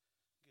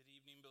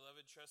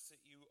beloved. Trust that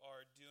you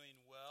are doing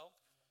well.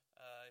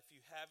 If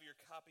you have your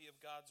copy of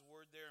God's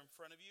Word there in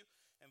front of you,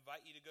 I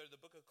invite you to go to the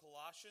book of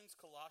Colossians.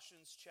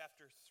 Colossians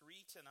chapter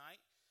 3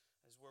 tonight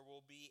is where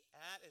we'll be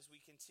at as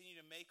we continue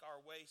to make our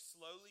way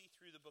slowly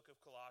through the book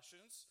of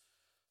Colossians.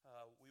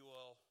 We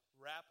will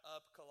wrap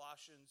up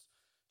Colossians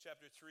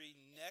chapter 3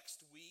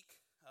 next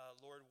week,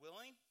 Lord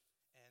willing.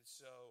 And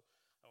so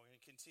we're going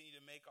to continue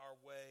to make our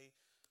way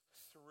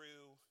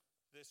through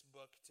this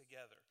book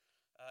together.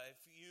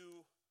 If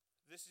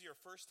this is your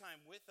first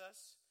time with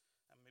us,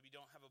 and maybe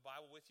don't have a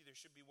Bible with you, there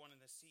should be one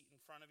in the seat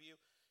in front of you.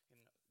 You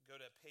can go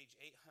to page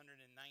 819.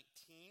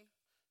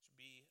 It should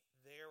be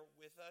there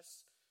with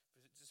us.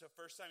 If it's the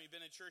first time you've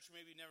been in church,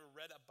 maybe you've never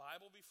read a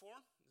Bible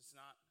before. It's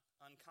not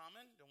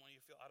uncommon. Don't want you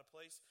to feel out of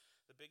place.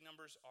 The big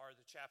numbers are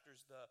the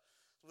chapters. The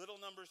little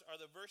numbers are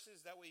the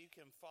verses. That way you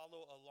can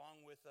follow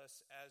along with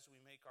us as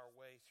we make our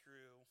way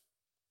through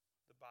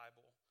the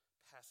Bible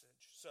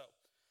passage. So,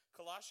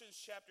 Colossians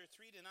chapter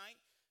 3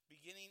 tonight,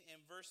 beginning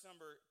in verse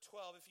number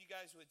 12. If you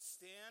guys would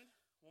stand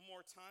one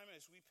more time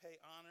as we pay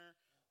honor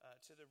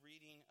to the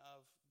reading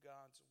of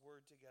God's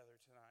Word together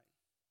tonight.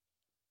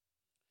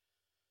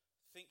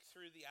 Think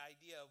through the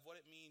idea of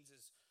what it means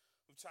is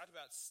we've talked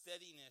about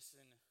steadiness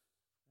and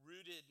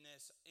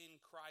rootedness in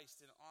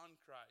Christ and on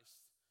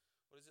Christ.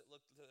 What does it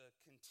look to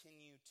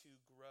continue to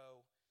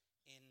grow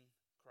in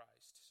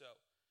Christ? So,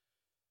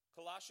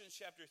 Colossians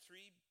chapter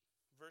 3,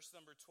 verse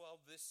number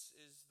 12, this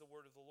is the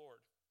word of the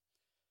Lord.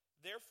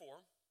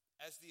 Therefore,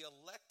 as the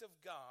elect of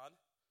God,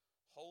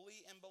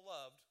 holy and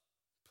beloved,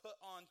 put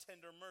on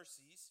tender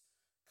mercies,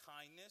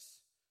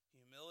 kindness,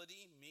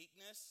 humility,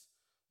 meekness,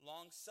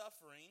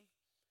 long-suffering,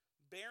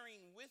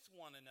 bearing with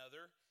one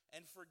another,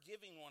 and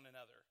forgiving one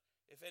another.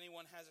 If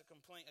anyone has a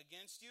complaint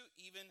against you,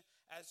 even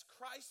as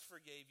Christ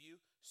forgave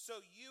you,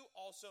 so you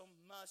also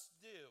must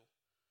do.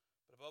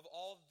 But above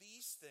all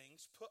these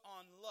things, put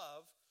on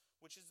love,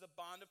 which is the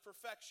bond of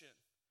perfection.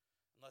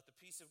 And let the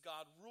peace of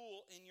God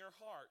rule in your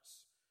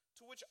hearts,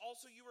 to which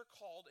also you are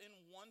called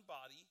in one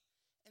body,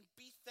 and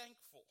be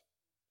thankful.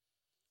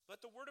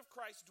 Let the word of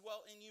Christ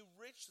dwell in you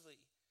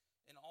richly,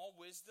 in all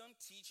wisdom,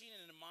 teaching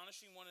and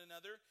admonishing one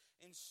another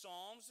in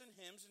psalms and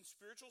hymns and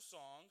spiritual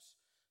songs,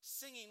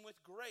 singing with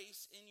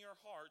grace in your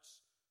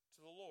hearts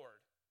to the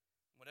Lord.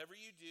 And whatever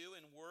you do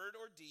in word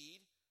or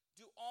deed,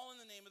 do all in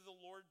the name of the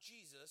Lord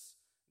Jesus,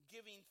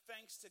 giving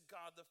thanks to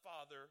God the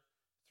Father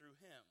through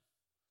him.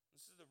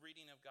 This is the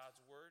reading of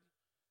God's word.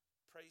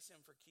 Praise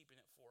him for keeping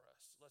it for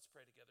us. Let's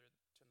pray together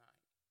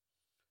tonight.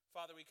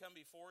 Father, we come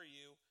before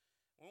you.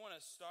 We want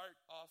to start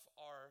off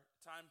our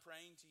time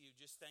praying to you,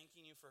 just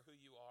thanking you for who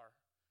you are.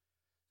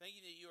 Thank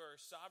you that you are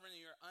sovereign,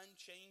 that you're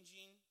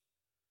unchanging,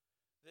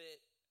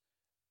 that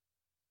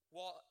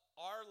while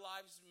our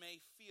lives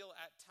may feel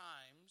at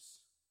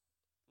times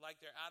like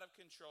they're out of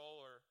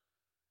control or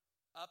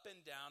up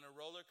and down, a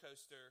roller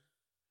coaster,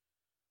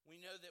 we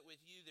know that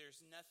with you there's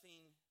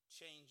nothing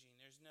changing.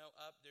 There's no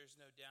up, there's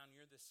no down.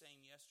 You're the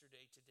same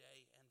yesterday,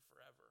 today, and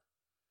forever.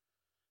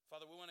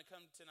 Father, we want to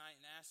come tonight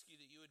and ask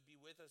you that you would be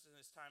with us in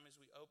this time as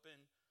we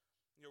open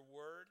your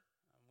word.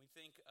 We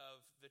think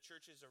of the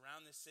churches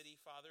around this city,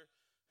 Father,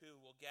 who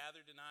will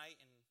gather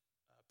tonight and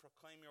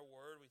proclaim your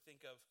word. We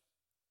think of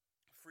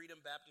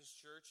Freedom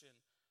Baptist Church and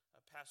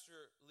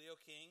Pastor Leo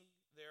King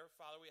there.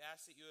 Father, we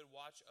ask that you would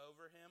watch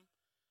over him,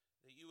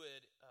 that you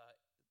would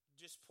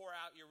just pour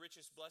out your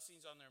richest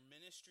blessings on their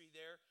ministry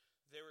there.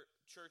 Their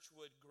church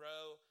would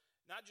grow,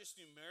 not just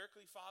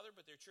numerically, Father,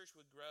 but their church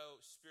would grow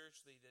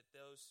spiritually, that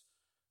those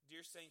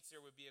dear saints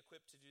there would be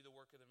equipped to do the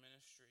work of the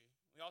ministry.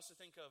 We also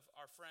think of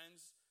our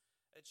friends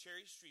at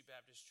Cherry Street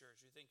Baptist Church.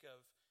 We think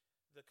of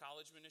the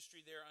college ministry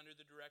there under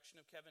the direction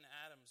of Kevin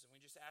Adams. And we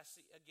just ask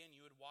that, again,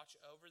 you would watch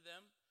over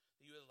them,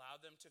 that you would allow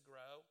them to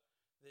grow,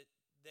 that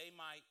they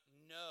might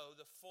know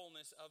the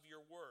fullness of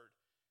your word.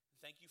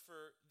 Thank you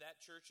for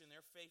that church and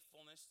their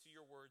faithfulness to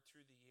your word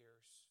through the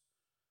years.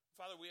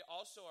 Father, we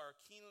also are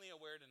keenly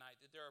aware tonight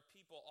that there are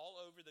people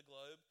all over the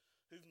globe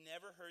who've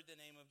never heard the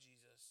name of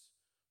Jesus.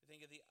 We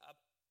think of the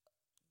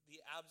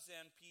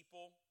Abzan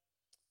people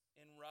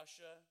in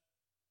Russia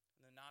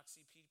and the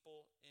Nazi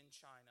people in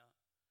China.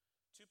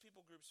 Two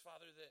people groups,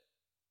 Father, that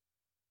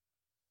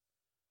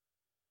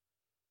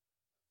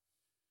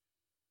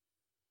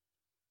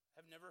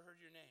have never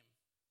heard your name.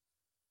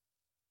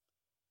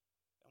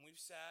 And we've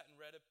sat and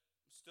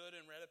stood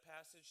and read a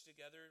passage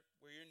together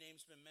where your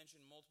name's been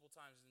mentioned multiple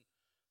times, and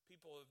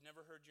people have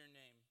never heard your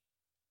name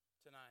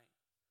tonight.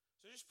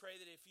 So just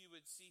pray that if you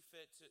would see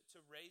fit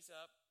to raise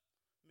up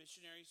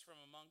missionaries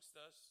from amongst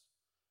us,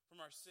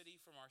 from our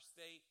city, from our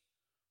state,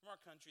 from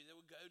our country, that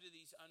would go to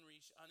these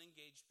unreached,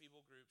 unengaged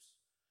people groups.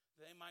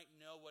 They might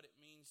know what it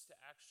means to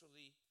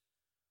actually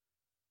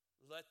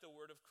let the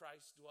word of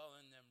Christ dwell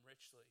in them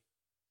richly.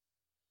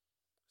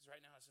 Because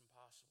right now it's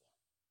impossible.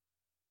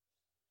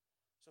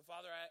 So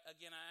Father, I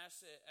ask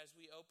that as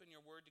we open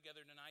your word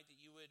together tonight, that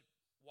you would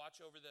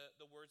watch over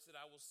the words that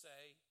I will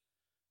say.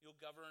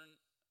 You'll govern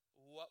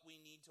what we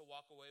need to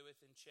walk away with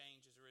and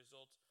change as a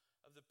result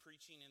of the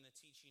preaching and the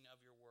teaching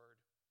of your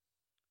word.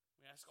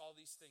 We ask all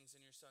these things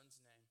in your Son's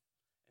name.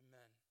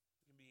 Amen.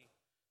 You can be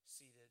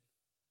seated.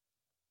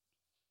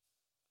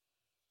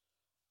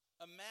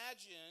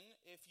 Imagine,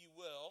 if you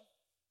will,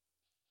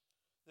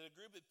 that a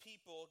group of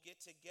people get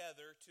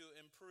together to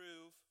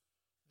improve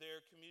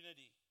their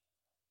community.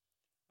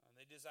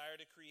 They desire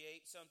to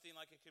create something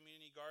like a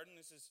community garden.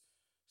 This is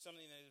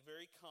something that is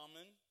very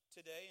common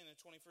today in the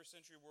 21st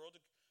century world,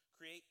 to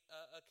create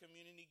a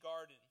community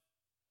garden.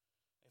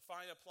 They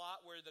find a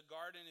plot where the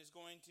garden is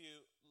going to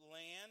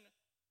land.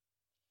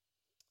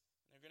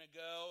 They're going to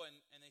go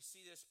and they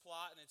see this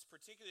plot, and it's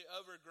particularly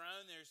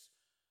overgrown. There's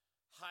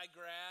high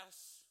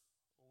grass,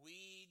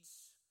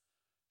 weeds,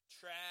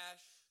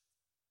 trash,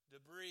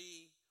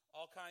 debris,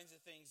 all kinds of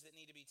things that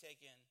need to be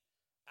taken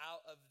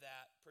out of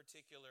that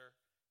particular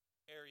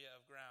area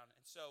of ground.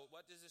 And so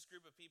what does this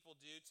group of people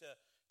do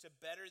to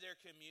better their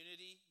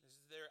community? This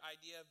is their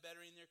idea of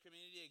bettering their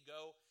community. They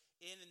go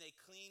in and they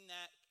clean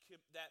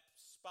that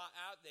spot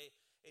out.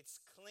 It's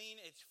clean,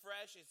 it's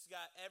fresh, it's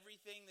got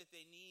everything that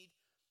they need,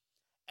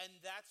 and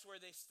that's where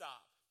they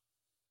stop.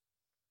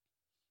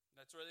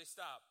 That's where they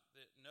stop.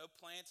 No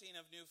planting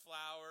of new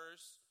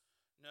flowers,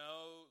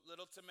 no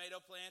little tomato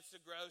plants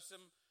to grow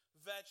some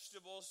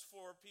vegetables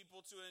for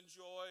people to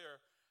enjoy, or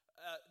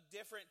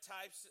different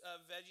types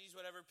of veggies,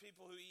 whatever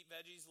people who eat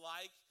veggies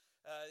like,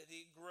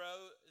 they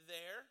grow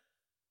there.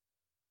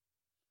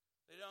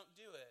 They don't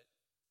do it.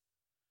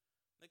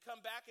 They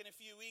come back in a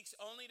few weeks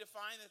only to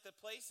find that the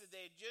place that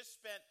they had just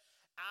spent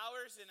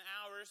hours and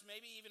hours,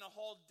 maybe even a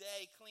whole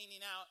day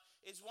cleaning out,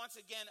 is once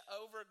again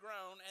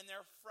overgrown, and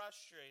they're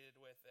frustrated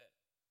with it.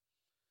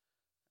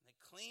 And they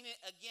clean it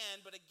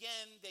again, but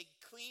again they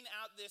clean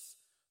out this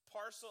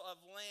parcel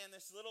of land,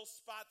 this little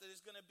spot that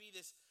is going to be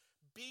this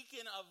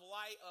beacon of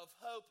light, of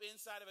hope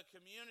inside of a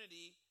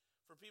community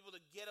for people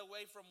to get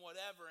away from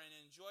whatever and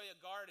enjoy a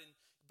garden,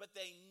 but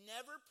they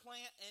never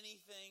plant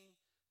anything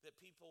that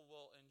people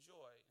will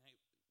enjoy.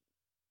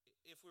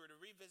 If we were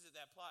to revisit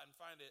that plot and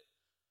find it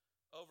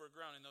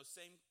overgrown, and those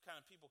same kind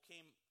of people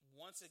came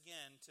once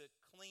again to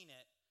clean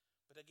it,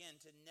 but again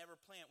to never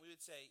plant, we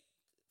would say,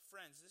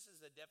 friends, this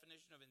is the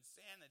definition of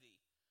insanity.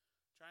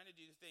 Trying to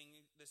do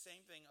the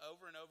same thing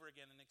over and over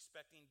again and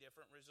expecting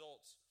different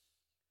results.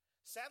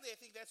 Sadly, I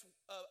think that's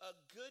a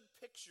good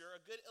picture,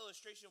 a good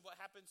illustration of what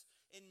happens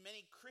in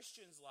many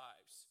Christians'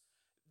 lives.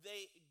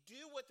 They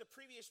do what the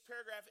previous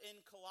paragraph in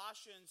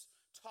Colossians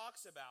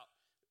talks about.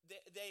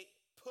 They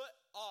put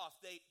off,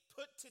 they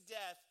put to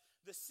death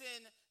the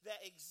sin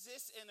that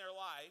exists in their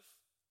life,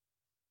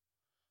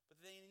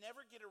 but they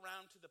never get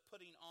around to the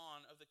putting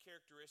on of the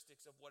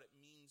characteristics of what it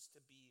means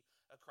to be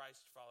a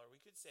Christ follower.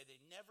 We could say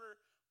they never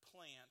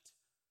plant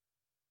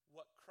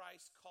what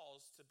Christ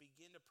calls to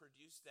begin to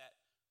produce that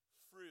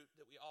fruit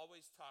that we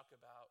always talk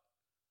about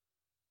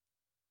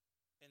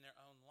in their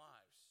own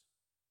lives.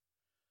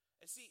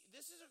 And see,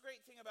 this is a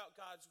great thing about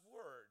God's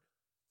Word,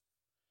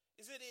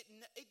 is that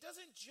it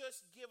doesn't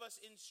just give us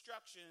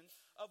instruction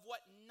of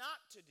what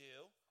not to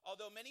do,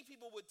 although many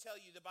people would tell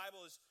you the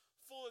Bible is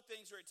full of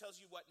things where it tells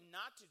you what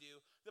not to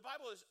do. The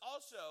Bible is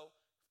also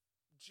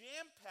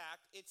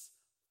jam-packed, it's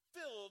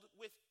filled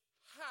with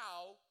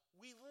how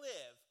we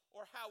live,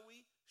 or how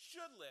we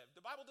should live.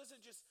 The Bible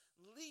doesn't just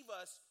leave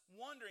us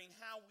wondering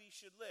how we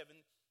should live.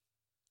 And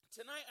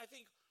tonight, I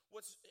think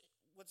what's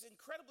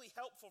incredibly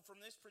helpful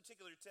from this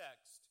particular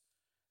text,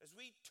 as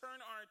we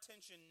turn our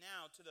attention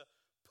now to the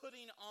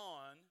putting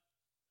on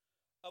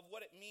of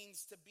what it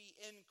means to be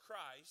in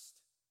Christ,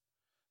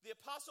 the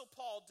Apostle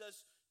Paul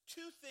does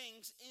two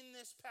things in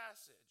this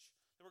passage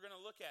that we're going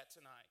to look at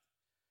tonight.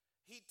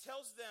 He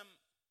tells them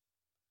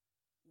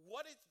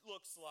what it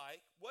looks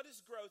like, what does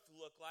growth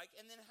look like,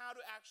 and then how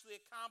to actually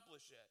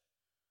accomplish it.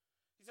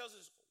 He tells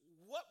us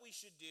what we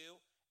should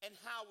do and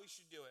how we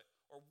should do it,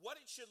 or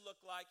what it should look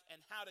like and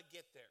how to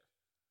get there.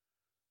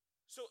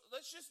 So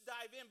let's just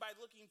dive in by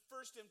looking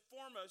first and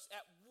foremost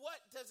at what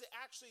does it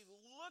actually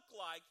look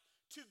like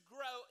to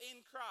grow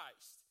in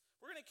Christ.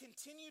 We're going to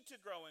continue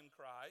to grow in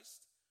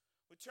Christ.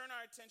 We turn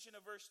our attention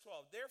to verse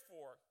 12.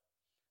 Therefore,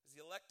 as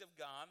the elect of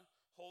God,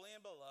 holy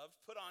and beloved,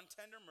 put on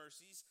tender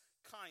mercies,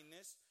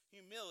 kindness,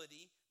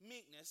 humility,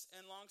 meekness,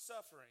 and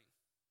long-suffering.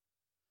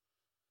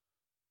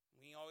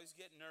 We always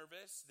get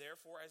nervous.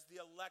 Therefore, as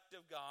the elect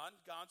of God,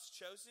 God's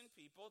chosen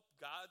people,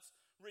 God's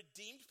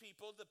redeemed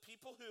people, the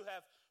people who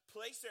have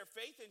placed their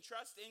faith and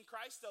trust in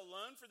Christ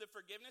alone for the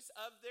forgiveness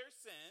of their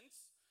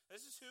sins.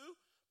 This is who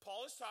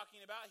Paul is talking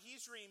about.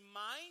 He's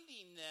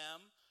reminding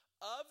them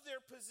of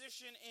their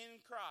position in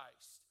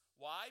Christ.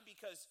 Why?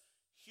 Because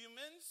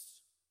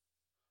humans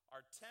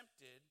are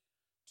tempted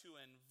to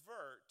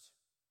invert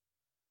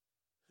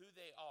who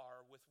they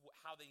are with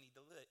how they need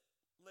to live.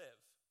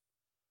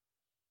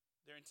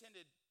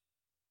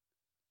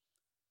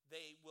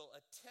 They will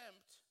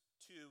attempt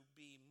to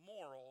be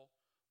moral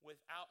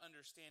without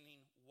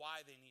understanding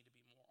why they need to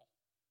be moral.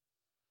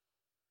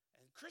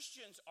 And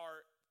Christians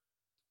are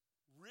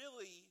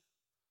really,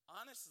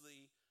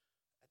 honestly,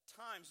 at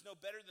times no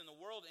better than the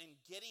world in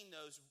getting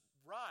those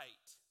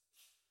right.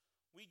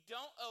 We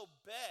don't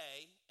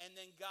obey and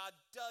then God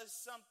does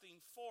something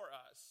for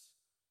us.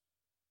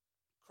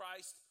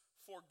 Christ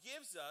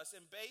forgives us,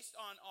 and based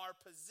on our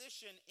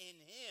position in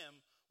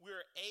him,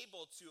 we're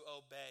able to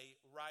obey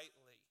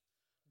rightly.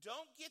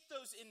 Don't get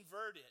those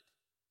inverted.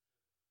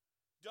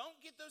 Don't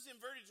get those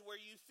inverted where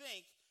you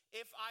think,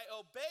 if I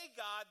obey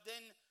God,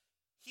 then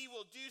he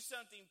will do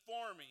something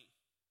for me.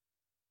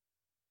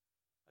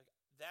 Like,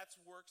 that's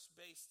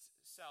works-based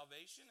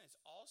salvation. It's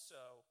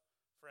also,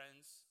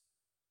 friends,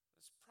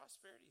 this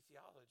prosperity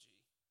theology.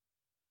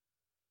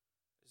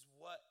 Is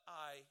what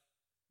I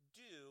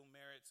do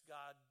merits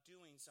God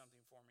doing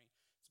something for me.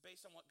 It's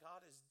based on what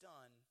God has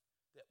done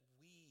that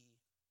we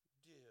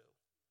do.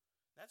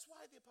 That's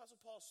why the Apostle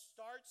Paul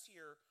starts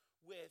here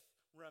with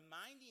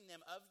reminding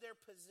them of their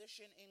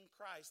position in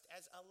Christ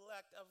as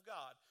elect of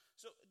God.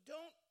 So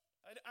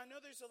I know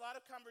there's a lot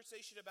of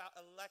conversation about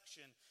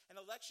election, and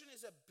election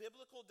is a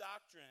biblical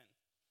doctrine.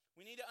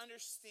 We need to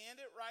understand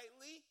it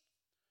rightly,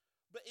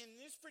 but in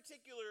this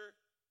particular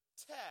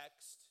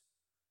text,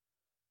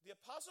 the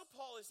Apostle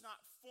Paul is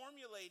not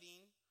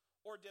formulating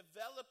or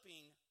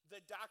developing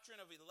the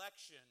doctrine of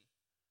election.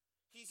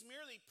 He's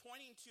merely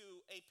pointing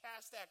to a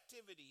past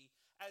activity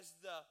as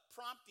the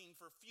prompting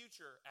for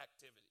future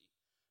activity,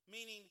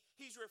 meaning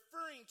he's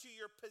referring to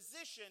your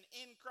position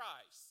in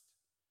Christ.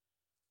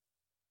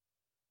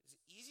 It's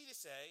easy to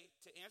say,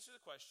 to answer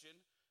the question,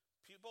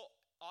 people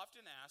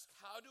often ask,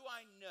 how do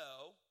I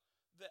know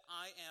that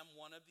I am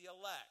one of the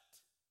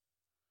elect?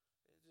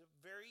 It's a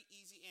very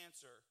easy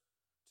answer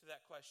to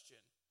that question.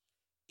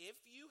 If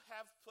you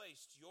have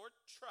placed your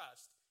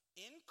trust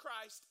in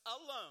Christ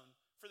alone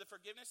for the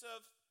forgiveness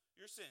of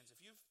your sins, if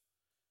you've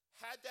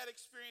had that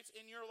experience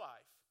in your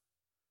life,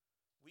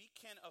 we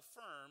can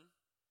affirm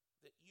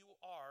that you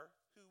are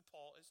who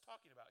Paul is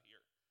talking about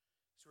here.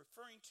 He's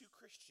referring to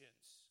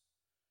Christians.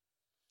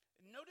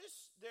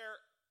 Notice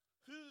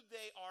who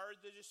they are,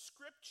 the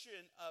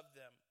description of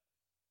them.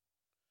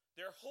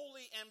 They're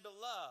holy and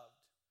beloved.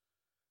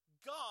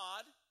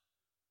 God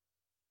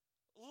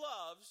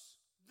loves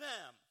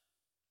them.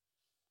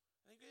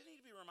 I think we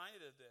need to be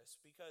reminded of this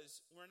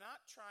because we're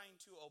not trying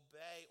to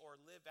obey or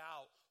live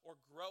out or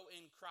grow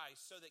in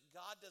Christ so that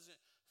God doesn't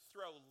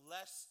throw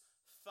less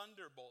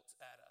thunderbolts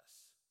at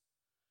us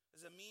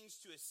as a means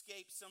to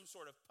escape some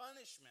sort of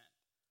punishment.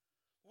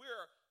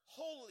 We're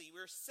holy.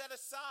 We're set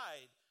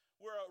aside.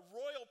 We're a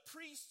royal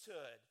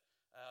priesthood,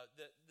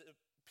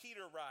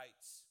 Peter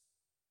writes.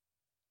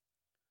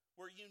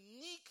 We're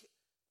unique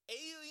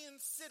alien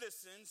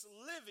citizens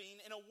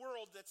living in a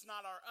world that's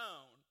not our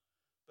own.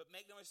 But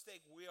make no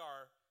mistake, we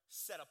are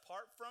set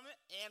apart from it,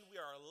 and we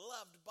are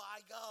loved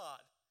by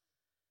God.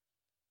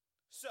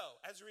 So,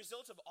 as a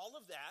result of all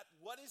of that,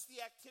 what is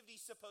the activity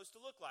supposed to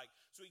look like?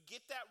 So we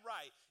get that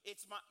right.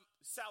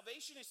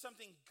 Salvation is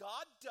something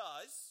God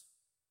does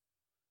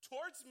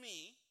towards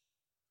me.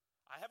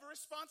 I have a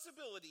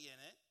responsibility in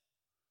it.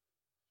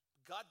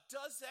 God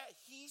does that.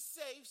 He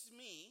saves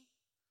me.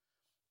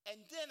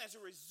 And then as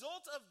a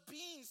result of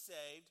being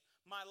saved,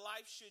 my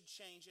life should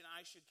change and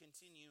I should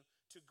continue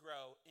to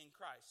grow in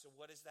Christ. So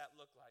what does that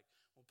look like?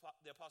 Well,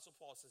 the Apostle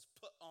Paul says,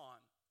 put on.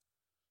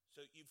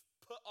 So you've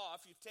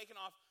taken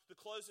off the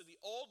clothes of the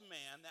old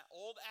man, that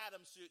old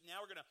Adam suit.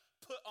 Now we're going to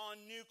put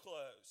on new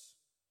clothes.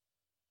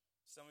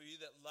 Some of you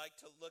that like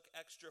to look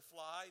extra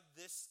fly,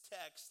 this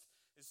text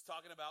is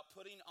talking about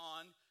putting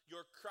on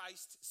your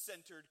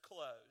Christ-centered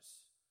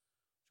clothes,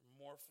 which are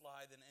more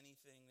fly than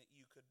anything that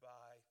you could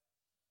buy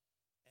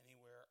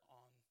anywhere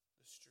on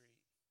the street.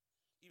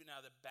 Even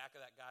out of the back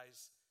of that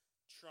guy's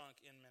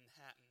trunk in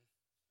Manhattan.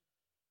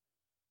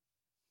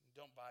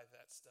 Don't buy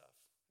that stuff.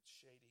 It's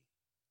shady.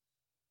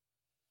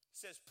 He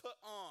says, put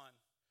on.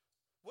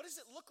 What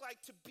does it look like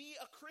to be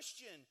a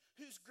Christian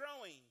who's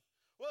growing?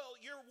 Well,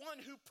 you're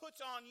one who puts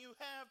on, you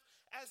have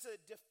as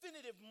a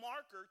definitive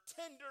marker,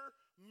 tender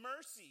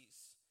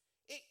mercies.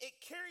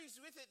 It carries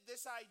with it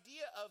this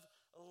idea of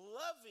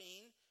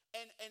loving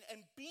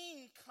and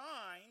being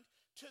kind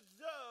to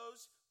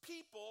those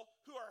people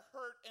who are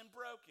hurt and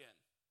broken.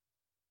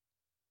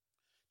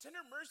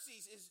 Tender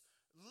mercies is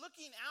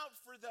looking out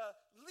for the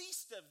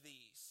least of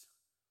these.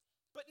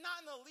 But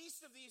not in the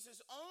least of these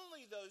is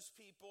only those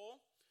people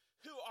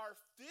who are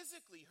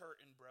physically hurt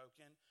and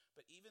broken,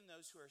 but even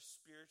those who are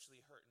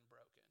spiritually hurt and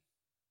broken.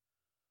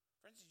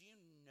 Friends, do you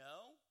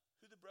know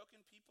who the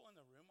broken people in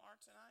the room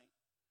are tonight?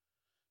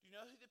 Do you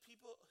know who the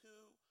people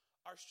who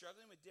are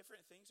struggling with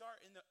different things are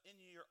in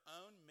your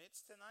own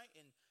midst tonight,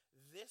 in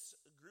this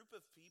group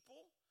of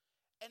people?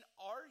 And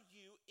are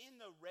you in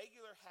the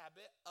regular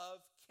habit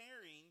of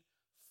caring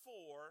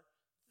for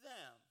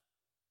them?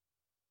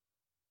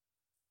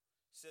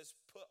 He says,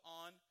 put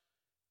on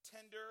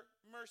tender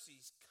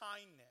mercies,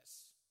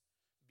 kindness.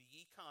 Be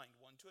ye kind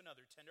one to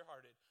another,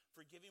 tenderhearted,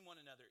 forgiving one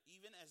another,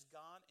 even as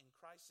God in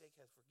Christ's sake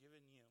hath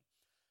forgiven you.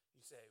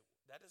 You say,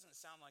 that doesn't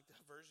sound like the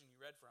version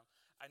you read from.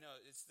 I know,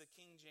 it's the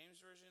King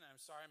James Version. I'm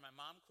sorry, my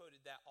mom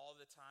quoted that all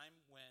the time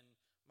when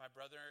my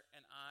brother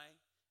and I,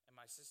 and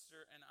my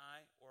sister and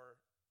I, or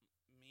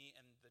me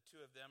and the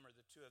two of them, or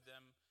the two of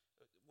them,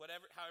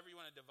 however you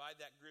want to divide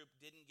that group,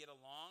 didn't get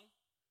along.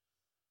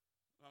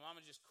 My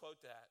mom would just quote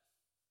that.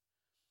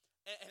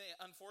 And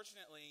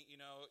unfortunately,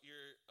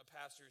 you're a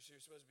pastor, so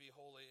you're supposed to be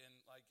holy, and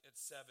like at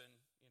 7,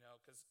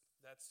 because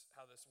that's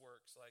how this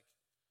works. Like,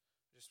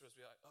 you're supposed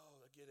to be like,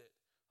 oh, I get it.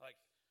 Like,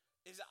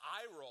 is an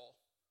eye roll.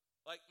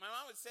 Like, my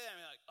mom would say that, and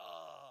I'd be like,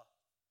 oh,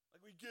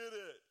 like, we get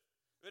it.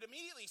 It would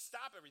immediately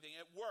stop everything.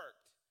 It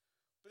worked.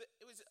 But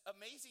it was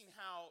amazing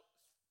how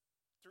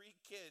 3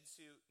 kids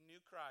who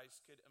knew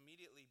Christ could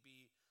immediately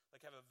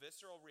have a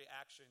visceral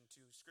reaction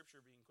to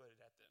Scripture being quoted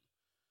at them.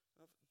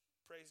 Well,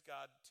 praise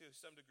God, to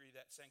some degree,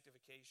 that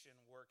sanctification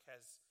work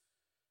has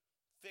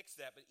fixed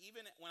that. But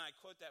even when I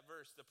quote that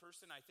verse, the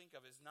person I think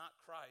of is not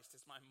Christ,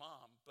 it's my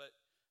mom. But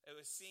it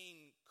was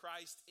seeing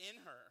Christ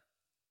in her.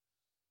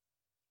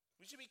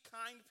 We should be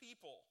kind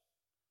people.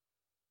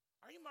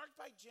 Are you marked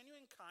by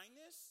genuine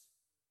kindness?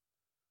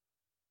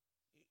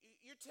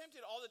 You're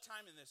tempted all the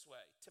time in this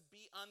way to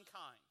be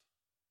unkind.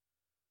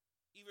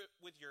 Even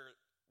with your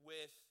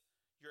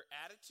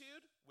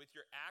attitude, with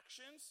your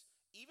actions,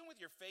 even with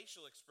your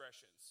facial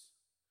expressions.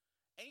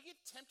 And you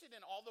get tempted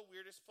in all the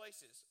weirdest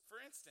places.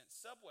 For instance,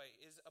 Subway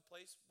is a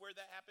place where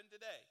that happened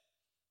today.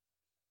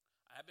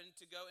 I happened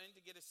to go in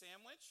to get a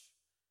sandwich,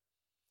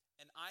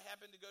 and I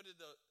happened to go to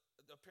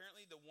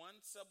apparently the one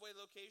Subway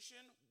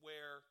location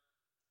where,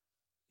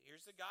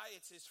 here's the guy,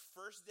 it's his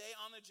first day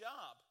on the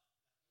job.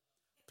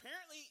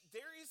 Apparently,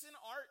 there is an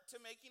art to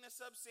making a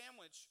sub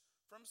sandwich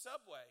from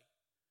Subway.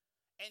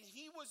 And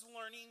he was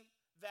learning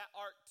that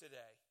art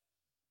today.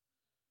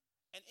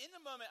 And in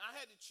the moment, I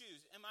had to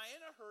choose. Am I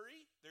in a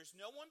hurry? There's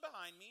no one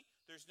behind me.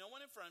 There's no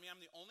one in front of me. I'm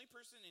the only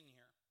person in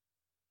here.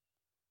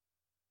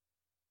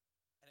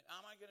 And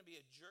am I going to be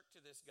a jerk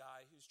to this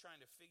guy who's trying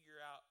to figure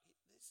out,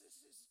 this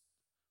is his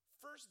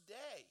first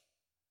day?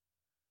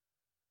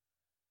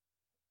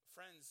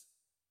 Friends,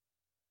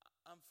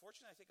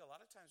 unfortunately, I think a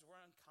lot of times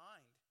we're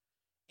unkind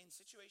in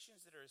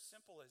situations that are as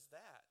simple as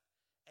that.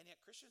 And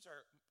yet Christians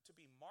are to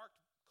be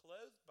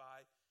clothed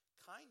by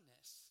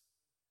kindness.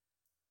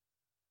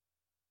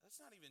 Let's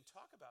not even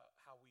talk about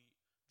how we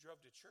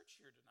drove to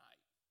church here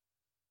tonight.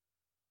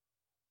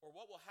 Or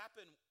what will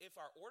happen if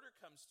our order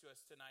comes to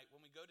us tonight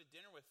when we go to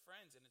dinner with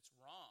friends and it's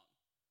wrong.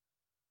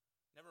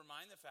 Never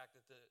mind the fact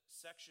that the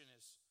section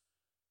is,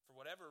 for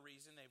whatever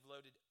reason, they've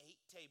loaded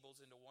 8 tables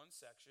into one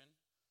section.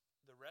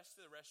 The rest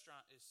of the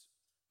restaurant is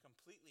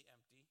completely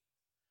empty.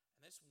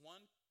 And this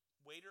one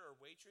waiter or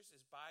waitress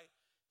is by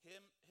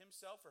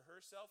himself or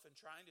herself and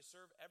trying to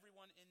serve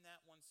everyone in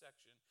that one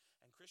section.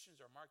 And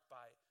Christians are marked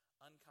by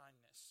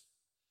unkindness.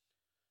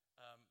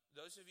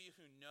 Those of you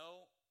who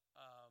know,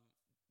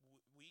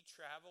 we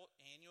travel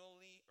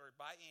annually or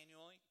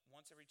biannually,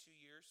 once every 2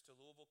 years, to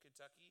Louisville,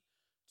 Kentucky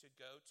to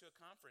go to a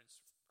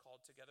conference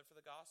called Together for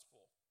the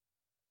Gospel.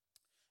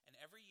 And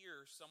every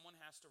year,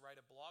 someone has to write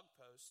a blog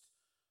post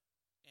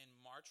in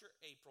March or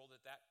April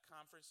that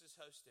conference is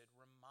hosted,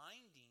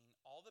 reminding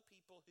all the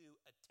people who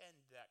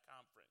attend that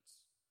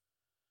conference,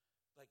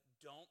 like,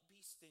 don't be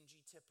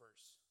stingy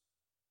tippers.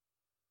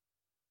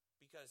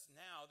 Because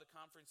now the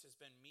conference has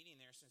been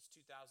meeting there since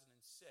 2006,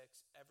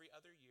 every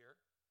other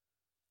year.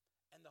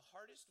 And the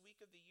hardest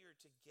week of the year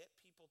to get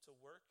people to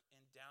work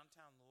in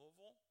downtown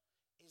Louisville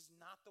is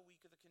not the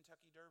week of the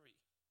Kentucky Derby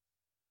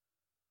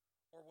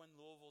or when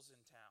Louisville's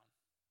in town.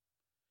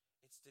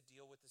 It's to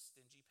deal with the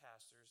stingy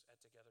pastors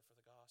at Together for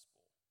the Gospel.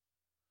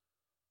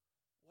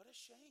 What a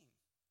shame.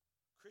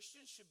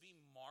 Christians should be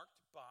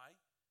marked by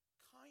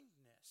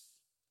kindness.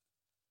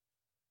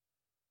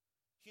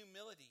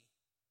 Humility.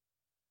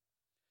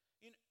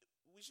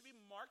 We should be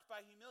marked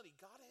by humility.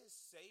 God has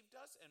saved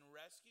us and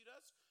rescued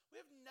us. We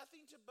have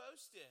nothing to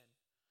boast in.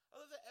 I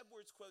love the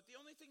Edwards quote, the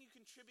only thing you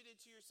contributed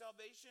to your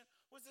salvation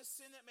was the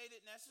sin that made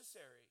it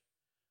necessary.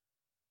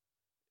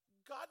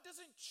 God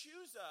doesn't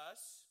choose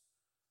us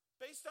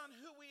based on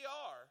who we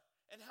are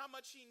and how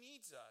much he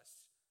needs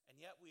us.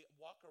 And yet we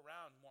walk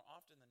around more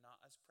often than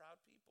not as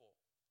proud people.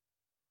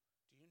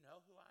 Do you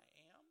know who I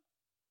am?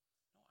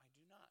 No, I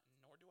do not,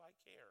 nor do I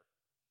care.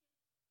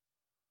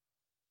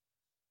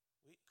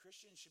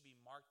 Christians should be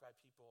marked by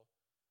people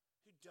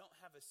who don't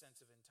have a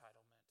sense of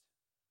entitlement,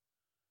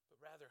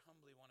 but rather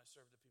humbly want to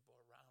serve the people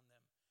around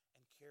them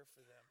and care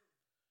for them.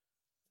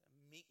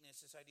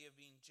 Meekness, this idea of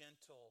being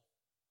gentle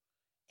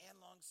and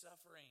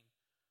long-suffering.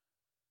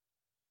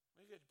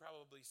 We could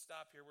probably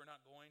stop here. We're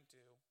not going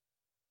to.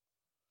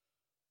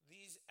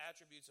 These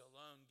attributes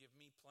alone give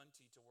me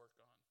plenty to work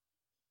on.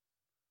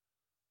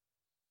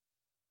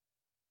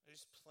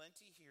 There's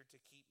plenty here to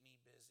keep me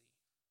busy.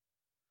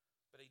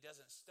 But he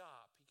doesn't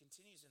stop. He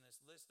continues in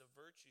this list of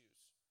virtues,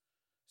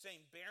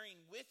 saying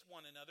bearing with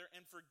one another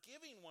and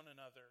forgiving one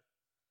another.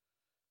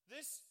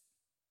 This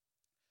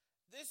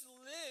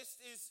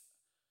list is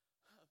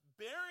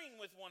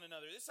bearing with one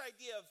another. This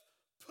idea of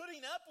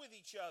putting up with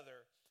each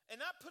other.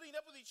 And not putting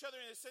up with each other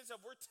in the sense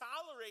of we're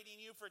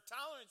tolerating you for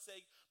tolerance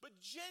sake, but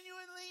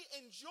genuinely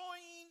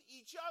enjoying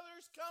each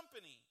other's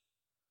company.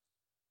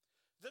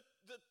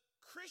 The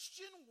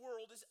Christian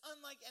world is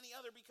unlike any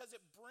other because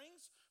it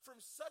brings from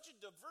such a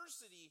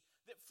diversity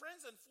that,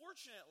 friends,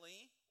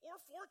 unfortunately, or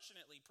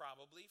fortunately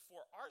probably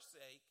for our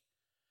sake,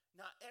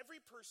 not every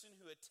person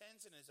who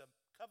attends and is a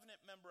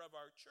covenant member of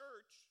our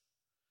church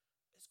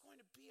is going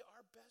to be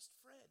our best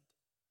friend.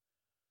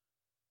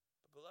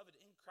 But beloved,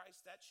 in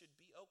Christ, that should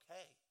be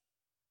okay.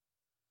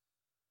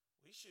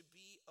 We should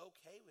be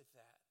okay with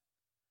that,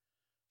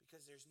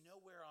 because there's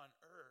nowhere on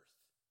earth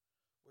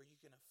where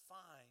you're going to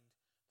find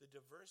the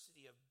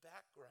diversity of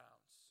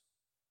backgrounds,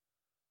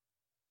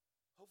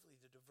 hopefully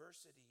the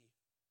diversity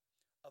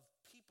of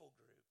people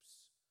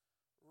groups,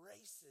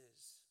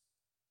 races,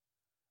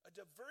 a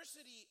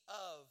diversity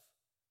of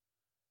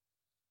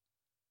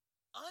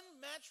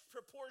unmatched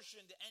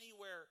proportion to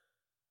anywhere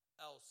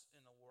else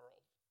in the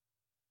world.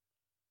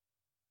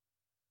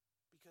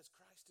 Because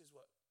Christ is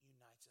what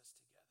unites us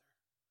together.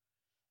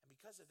 And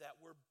because of that,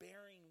 we're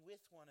bearing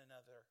with one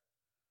another.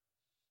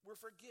 We're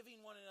forgiving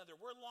one another.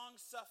 We're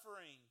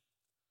long-suffering.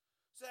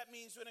 So that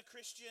means when a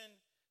Christian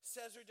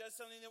says or does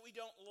something that we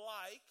don't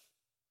like,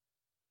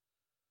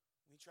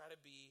 we try to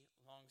be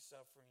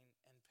long-suffering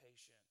and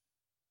patient.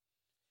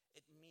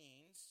 It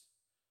means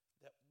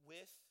that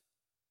with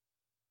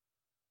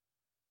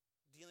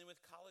dealing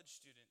with college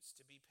students,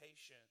 to be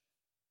patient,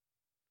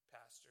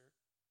 Pastor,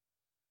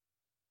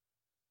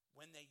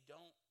 when they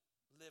don't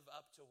live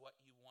up to what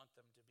you want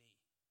them to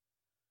be,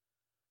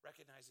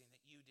 recognizing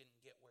that you didn't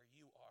get where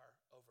you are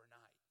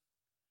overnight.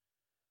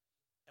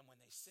 And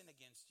when they sin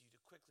against you, to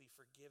quickly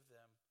forgive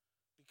them,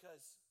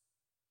 because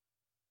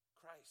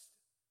Christ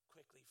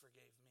quickly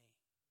forgave me.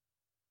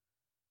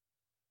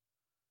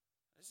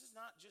 This is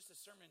not just a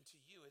sermon to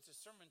you, it's a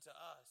sermon to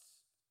us.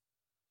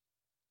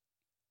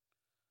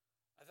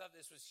 I thought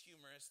this was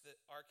humorous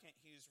that R.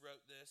 Kent Hughes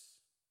wrote this.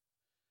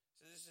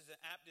 So this is an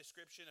apt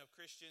description of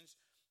Christians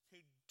who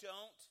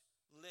don't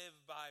live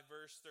by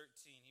verse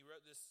 13. He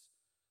wrote this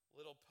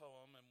little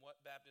poem, and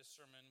what Baptist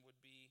sermon would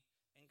be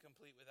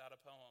incomplete without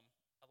a poem?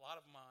 A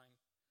lot of mine.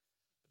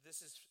 But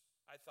this is,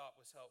 I thought,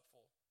 was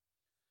helpful.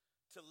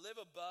 To live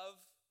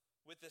above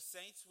with the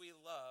saints we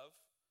love,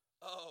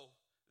 oh,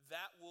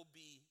 that will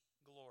be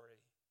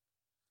glory.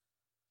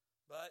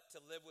 But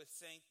to live with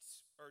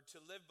saints, or to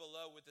live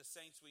below with the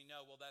saints we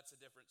know, well, that's a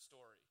different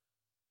story.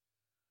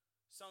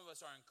 Some of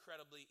us are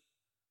incredibly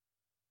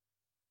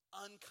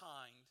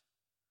unkind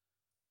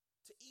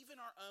to even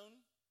our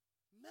own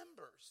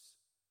members,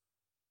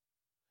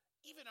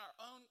 even our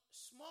own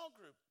small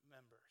group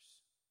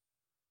members.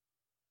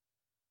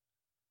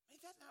 May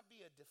that not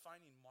be a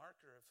defining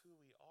marker of who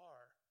we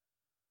are.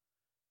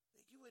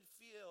 That you would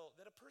feel,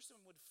 that a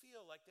person would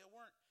feel like they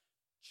weren't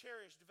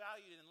cherished,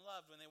 valued, and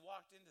loved when they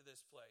walked into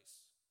this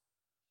place.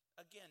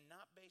 Again,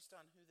 not based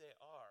on who they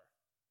are,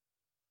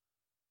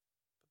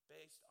 but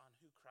based on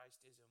who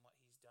Christ is and what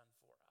he's done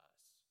for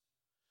us.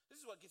 This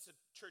is what gets the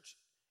church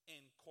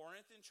in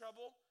Corinth in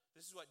trouble.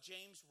 This is what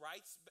James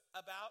writes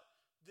about,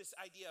 this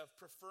idea of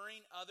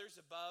preferring others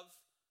above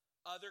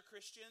other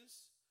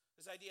Christians,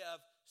 this idea of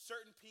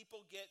certain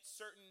people get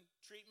certain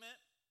treatment.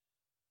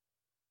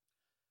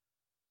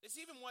 It's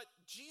even what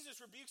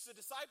Jesus rebukes the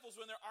disciples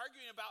when they're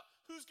arguing about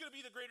who's going to be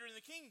the greater in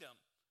the kingdom.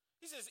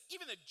 He says,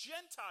 even the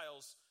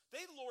Gentiles,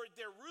 they lord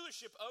their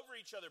rulership over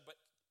each other,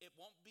 but it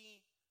won't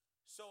be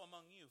so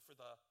among you, for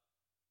the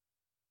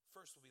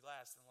first will be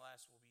last and the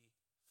last will be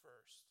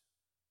first.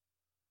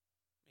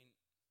 I mean,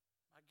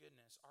 my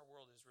goodness, our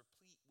world is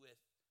replete with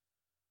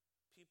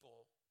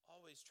people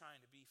always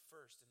trying to be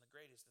first and the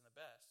greatest and the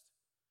best.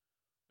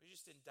 We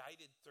just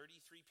indicted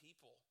 33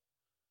 people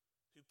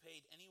who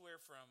paid anywhere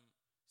from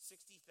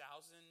 $60,000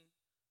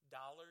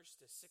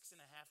 to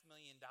 $6.5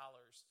 million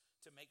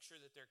to make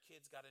sure that their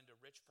kids got into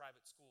rich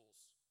private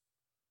schools.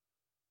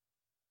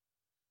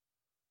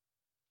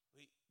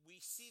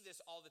 We see this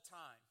all the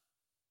time.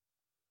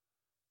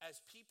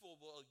 As people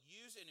will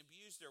use and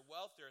abuse their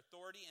wealth, their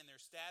authority, and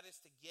their status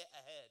to get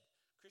ahead.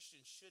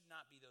 Christians should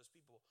not be those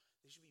people.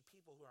 They should be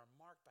people who are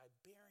marked by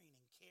bearing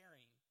and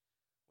caring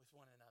with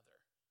one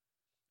another,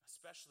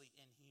 especially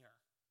in here.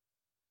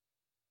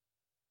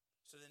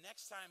 So the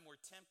next time we're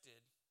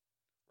tempted,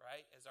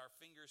 right, as our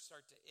fingers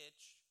start to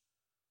itch,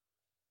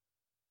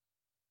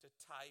 to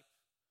type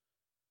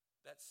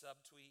that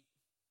subtweet,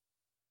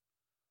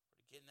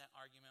 or to get in that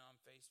argument on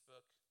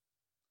Facebook,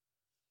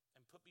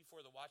 and put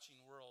before the watching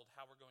world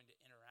how we're going to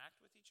interact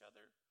with each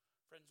other,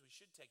 friends, we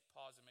should take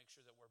pause and make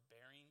sure that we're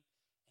bearing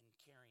and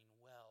caring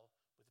well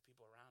with the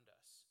people around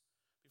us.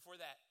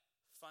 Before that,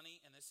 funny,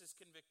 and this is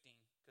convicting,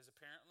 because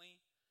apparently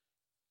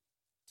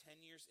 10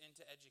 years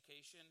into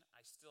education,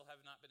 I still have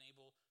not been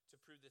able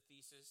to prove the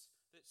thesis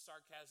that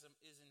sarcasm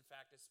is in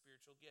fact a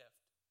spiritual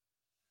gift.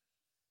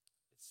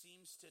 It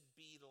seems to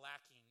be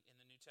lacking in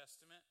the New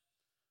Testament,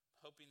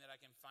 hoping that I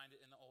can find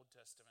it in the Old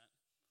Testament.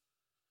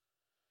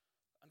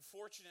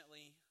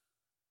 Unfortunately,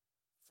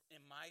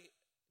 in my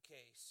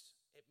case,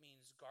 it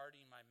means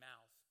guarding my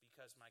mouth,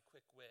 because my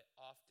quick wit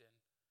often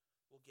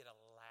will get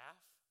a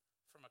laugh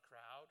from a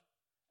crowd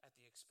at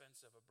the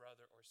expense of a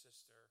brother or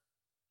sister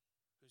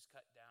who's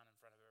cut down in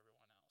front of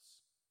everyone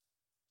else.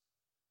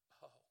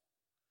 Oh,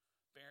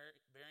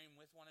 bearing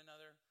with one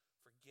another,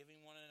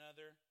 forgiving one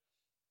another,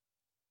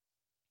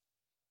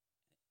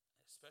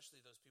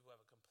 especially those people who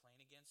have a complaint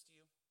against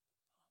you.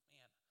 Oh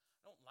man,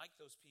 I don't like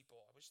those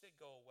people. I wish they'd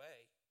go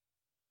away.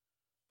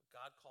 But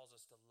God calls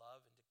us to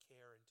love and to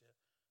care and to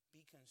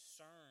be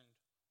concerned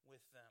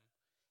with them.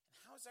 And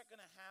how is that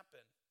going to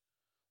happen?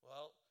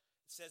 Well,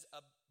 it says,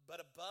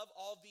 but above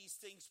all these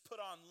things,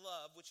 put on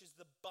love, which is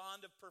the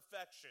bond of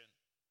perfection.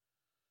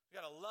 We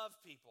got to love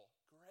people.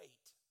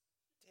 Great.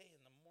 Day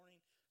in the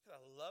morning, we got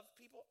to love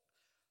people.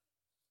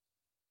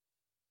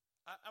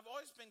 I've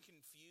always been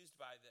confused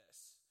by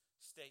this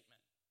statement,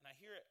 and I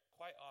hear it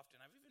quite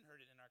often. I've even heard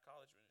it in our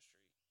college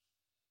ministry.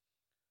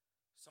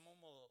 Someone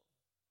will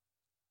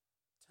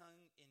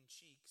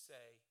tongue-in-cheek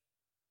say,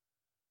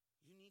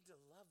 you need to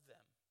love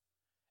them.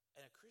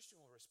 And a Christian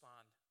will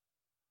respond,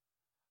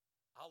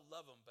 I'll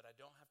love them, but I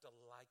don't have to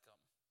like them.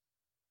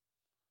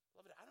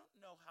 Beloved, I don't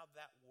know how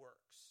that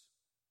works.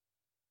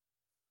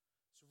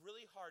 It's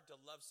really hard to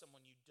love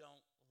someone you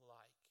don't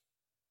like.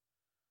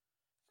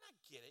 And I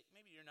get it.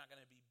 Maybe you're not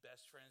going to be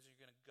best friends, or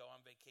you're going to go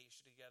on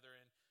vacation together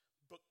and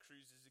book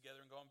cruises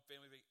together and go on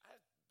family vacation. I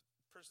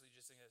personally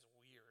just think that's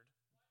weird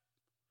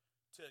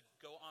to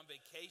go on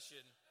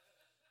vacation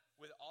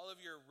with all of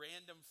your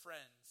random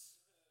friends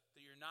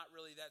that you're not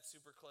really that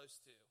super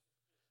close to.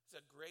 It's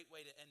a great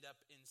way to end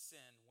up in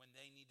sin when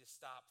they need to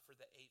stop for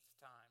the 8th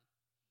time.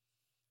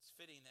 It's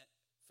fitting that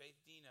Faith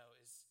Dino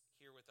is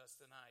here with us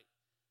tonight,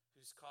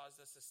 who's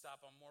caused us to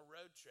stop on more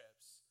road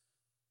trips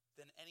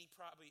than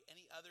probably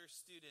any other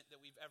student that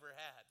we've ever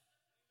had.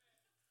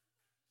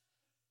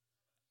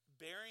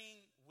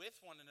 Bearing with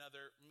one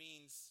another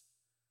means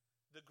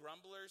the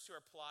grumblers who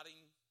are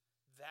plotting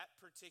that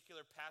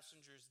particular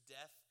passenger's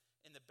death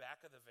in the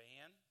back of the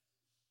van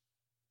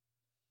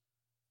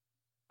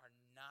are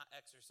not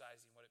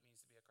exercising what it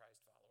means to be a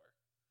Christ follower.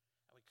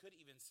 And we could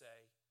even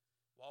say,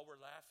 while we're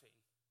laughing,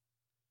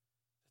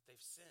 that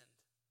they've sinned.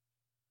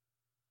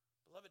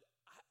 Beloved,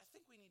 I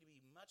think we need to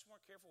be much more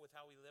careful with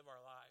how we live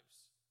our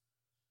lives.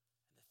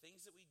 And the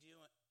things that we do,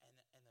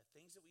 and the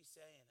things that we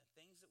say, and the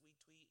things that we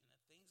tweet, and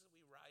the things that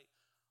we write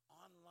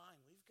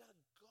online. We've got to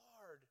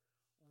guard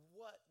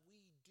what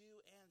we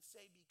do and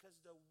say, because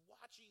the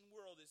watching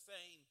world is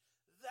saying,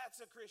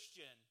 that's a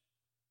Christian.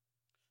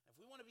 If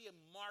we want to be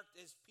marked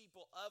as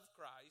people of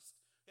Christ,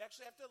 we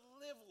actually have to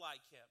live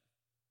like him.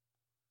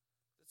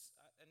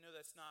 I know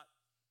that's not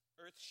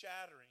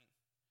earth-shattering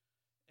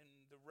in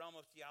the realm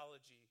of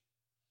theology,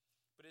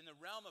 but in the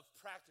realm of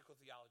practical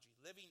theology,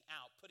 living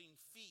out, putting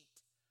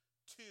feet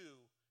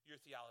to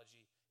your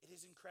theology, it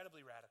is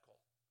incredibly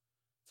radical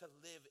to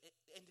live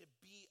and to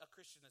be a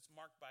Christian that's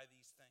marked by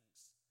these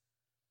things.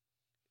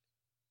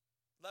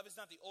 Love is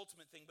not the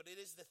ultimate thing, but it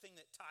is the thing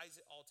that ties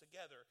it all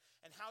together.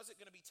 And how is it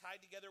going to be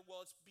tied together?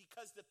 Well, it's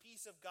because the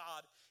peace of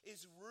God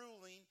is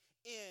ruling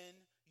in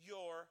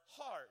your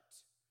heart.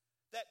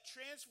 That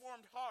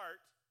transformed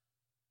heart,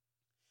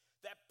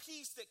 that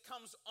peace that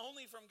comes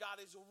only from God,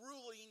 is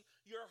ruling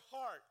your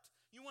heart.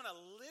 You want to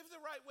live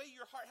the right way,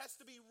 your heart has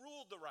to be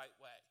ruled the right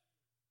way.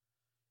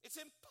 It's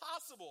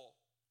impossible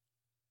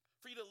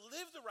for you to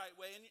live the right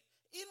way and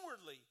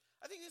inwardly.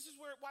 I think this is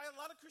why a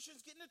lot of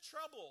Christians get into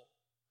trouble.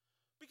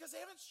 Because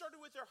they haven't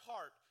started with their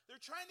heart. They're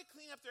trying to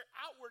clean up their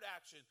outward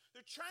action.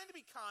 They're trying to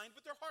be kind,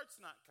 but their heart's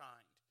not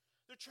kind.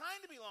 They're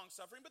trying to be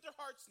long-suffering, but their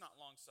heart's not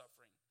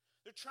long-suffering.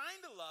 They're trying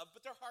to love,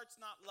 but their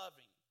heart's not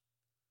loving.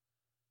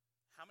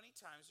 How many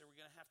times are we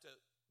going to have to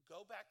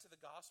go back to the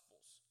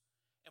Gospels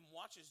and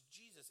watch as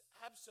Jesus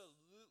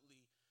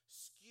absolutely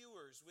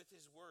skewers with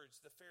his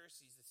words the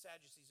Pharisees, the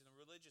Sadducees, and the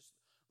religious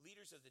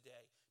leaders of the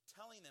day,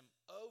 telling them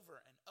over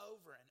and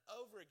over and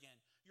over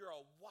again, you're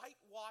a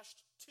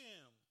whitewashed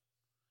tomb.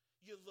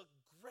 You look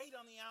great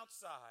on the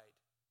outside,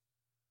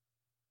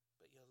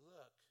 but you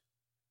look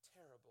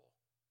terrible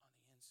on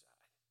the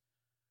inside.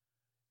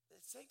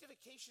 The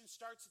sanctification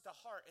starts at the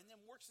heart and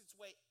then works its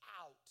way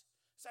out.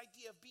 This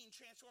idea of being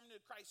transformed into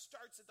Christ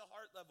starts at the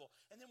heart level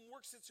and then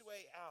works its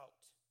way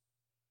out.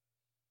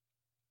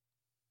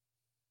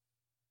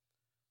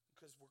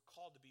 Because we're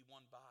called to be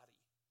one body.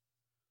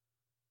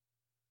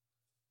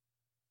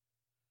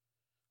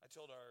 I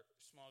told our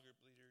small group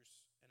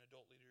leaders and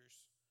adult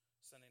leaders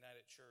Sunday night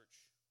at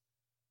church,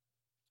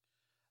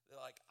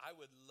 like, I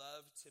would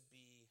love to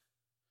be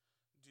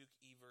Duke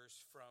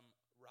Evers from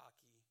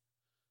Rocky,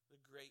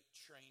 the great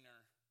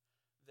trainer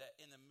that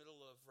in the middle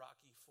of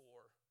Rocky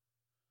IV,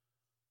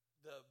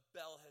 the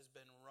bell has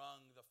been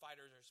rung, the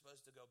fighters are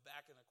supposed to go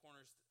back in the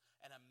corners,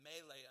 and a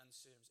melee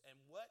ensues. And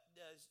what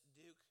does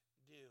Duke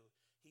do?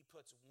 He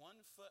puts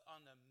one foot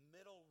on the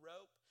middle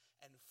rope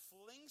and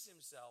flings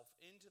himself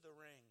into the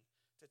ring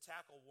to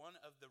tackle one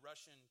of the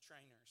Russian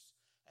trainers.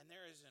 And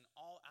there is an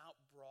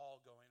all-out brawl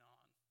going on.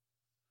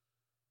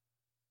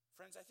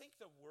 Friends, I think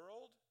the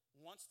world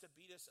wants to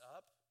beat us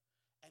up,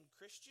 and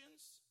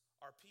Christians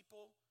are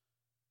people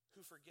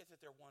who forget that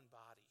they're one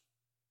body.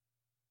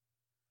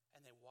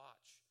 And they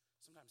watch.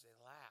 Sometimes they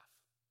laugh.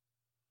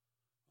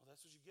 Well,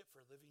 that's what you get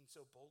for living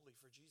so boldly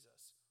for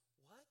Jesus.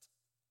 What?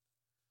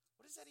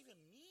 What does that even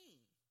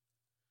mean?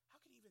 How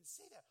can you even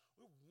say that?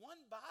 We're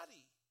one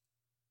body.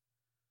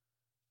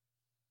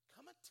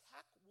 Come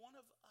attack one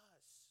of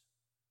us.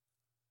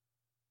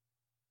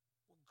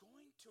 We're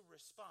going to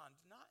respond,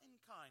 not in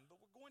kind, but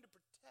we're going to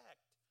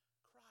protect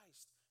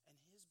Christ and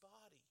his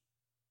body.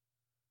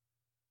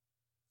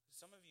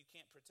 Some of you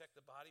can't protect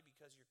the body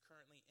because you're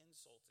currently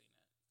insulting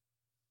it.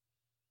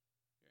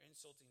 You're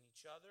insulting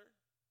each other,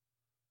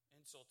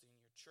 insulting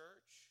your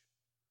church.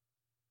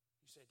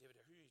 You say,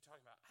 David, who are you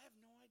talking about? I have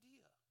no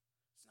idea.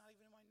 It's not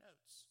even in my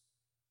notes.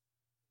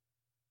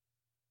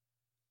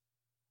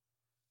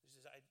 There's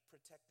this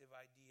protective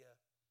idea.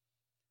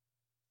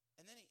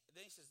 And then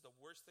he says the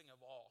worst thing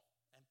of all,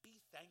 and be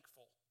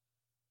thankful.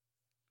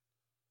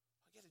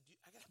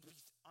 I gotta be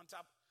on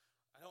top.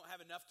 I don't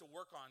have enough to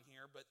work on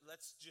here, but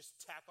let's just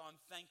tack on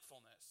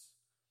thankfulness.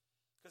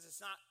 Because it's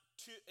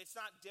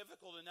not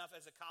difficult enough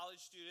as a college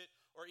student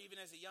or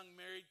even as a young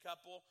married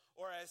couple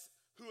or as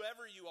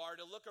whoever you are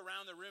to look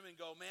around the room and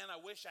go, man, I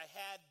wish I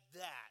had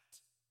that.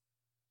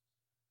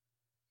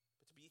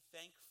 But to be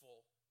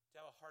thankful,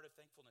 to have a heart of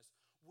thankfulness.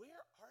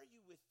 Where are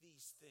you with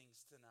these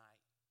things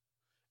tonight?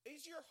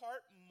 Is your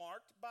heart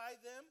marked by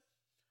them?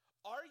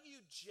 Are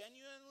you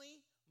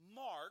genuinely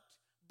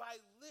marked by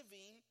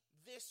living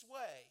this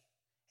way?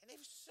 And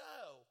if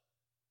so,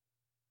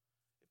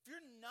 if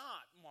you're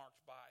not marked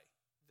by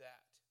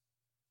that,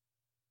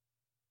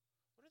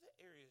 what are the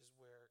areas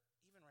where,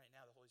 even right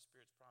now, the Holy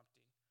Spirit's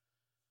prompting,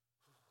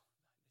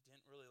 I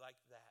didn't really like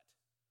that.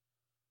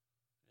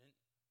 I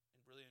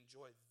didn't really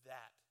enjoy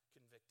that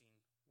convicting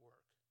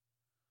work.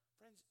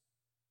 Friends,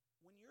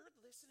 when you're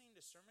listening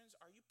to sermons,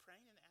 are you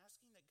praying and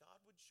asking that God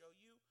would show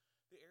you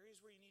the areas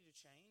where you need to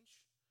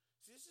change?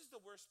 See, this is the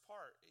worst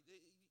part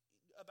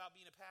about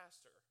being a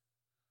pastor,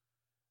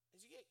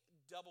 is you get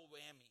double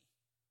whammy.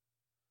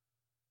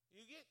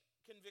 You get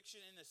conviction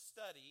in the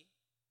study,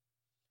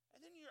 and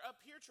then you're up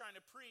here trying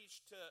to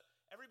preach to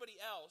everybody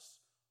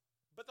else,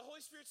 but the Holy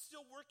Spirit's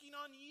still working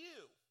on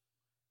you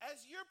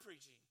as you're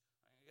preaching.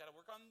 You got to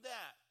work on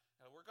that.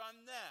 Got to work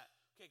on that.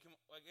 Okay,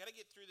 I got to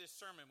get through this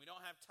sermon. We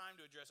don't have time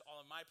to address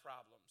all of my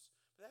problems.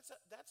 But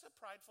that's a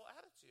prideful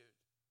attitude.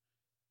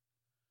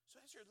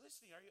 So as you're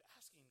listening, are you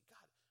asking,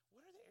 God,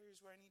 what are the areas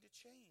where I need to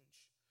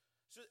change?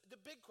 So the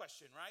big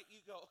question, right?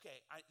 You go, okay,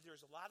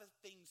 there's a lot of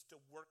things to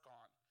work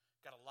on.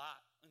 Got a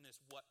lot in this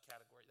what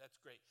category. That's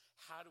great.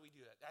 How do we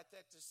do that?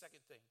 That's the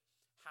second thing.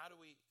 How do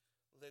we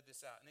live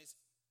this out? And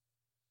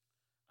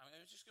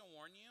I'm just going to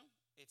warn you,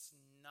 it's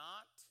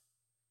not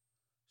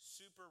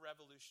super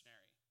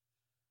revolutionary.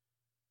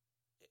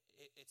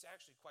 It's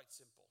actually quite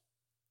simple.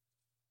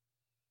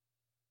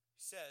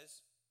 He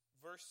says,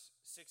 verse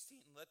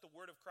 16, let the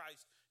word of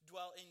Christ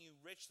dwell in you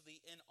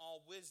richly in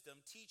all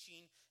wisdom,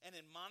 teaching and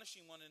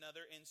admonishing one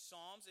another in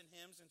psalms and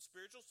hymns and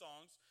spiritual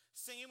songs,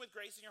 singing with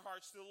grace in your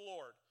hearts to the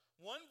Lord.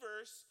 One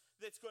verse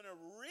that's going to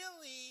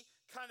really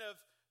kind of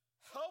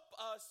help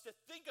us to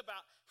think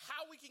about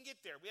how we can get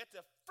there. We have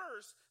to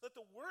first let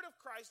the word of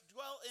Christ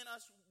dwell in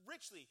us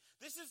richly.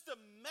 This is the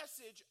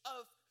message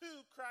of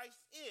who Christ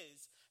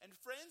is. And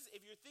friends,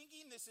 if you're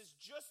thinking this is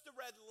just the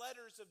red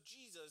letters of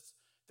Jesus,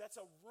 that's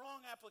a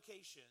wrong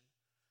application.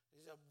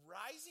 There's a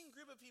rising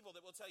group of people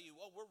that will tell you,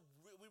 well,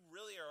 we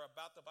really are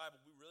about the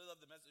Bible. We really love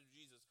the message of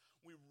Jesus.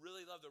 We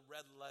really love the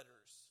red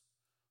letters.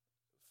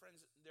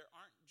 Friends, there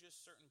aren't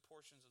just certain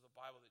portions of the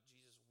Bible that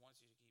Jesus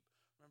wants you to keep.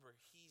 Remember,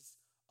 he's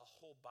a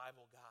whole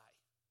Bible guy.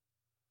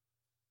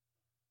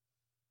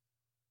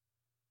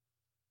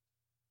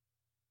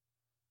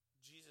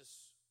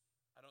 Jesus,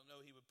 I don't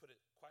know he would put it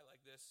quite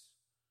like this,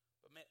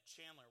 but Matt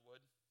Chandler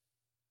would.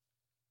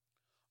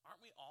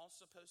 Aren't we all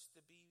supposed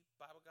to be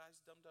Bible guys,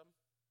 dum-dum?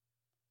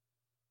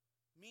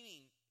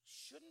 Meaning,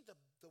 shouldn't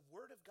the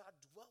word of God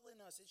dwell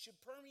in us? It should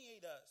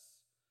permeate us.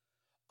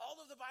 All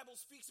of the Bible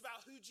speaks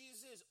about who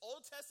Jesus is.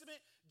 Old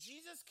Testament,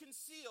 Jesus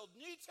concealed.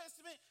 New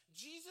Testament,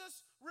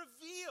 Jesus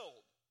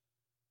revealed.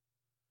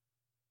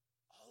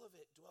 All of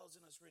it dwells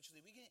in us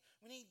richly. We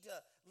need to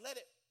let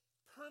it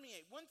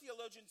permeate. One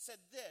theologian said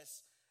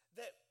this,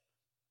 that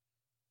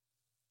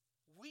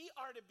we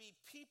are to be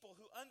people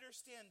who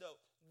understand the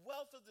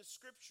wealth of the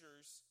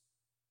scriptures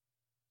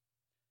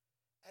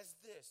as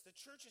this. The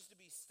church is to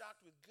be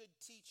stocked with good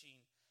teaching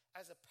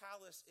as a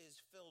palace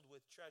is filled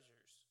with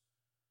treasures.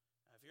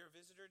 Now, if you're a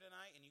visitor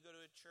tonight and you go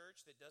to a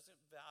church that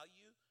doesn't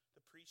value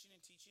the preaching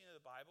and teaching of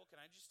the Bible, can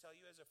I just tell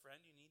you as a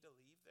friend, you need to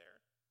leave there?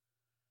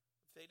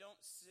 If they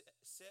don't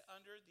sit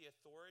under the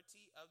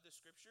authority of the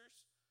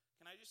scriptures,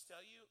 can I just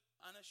tell you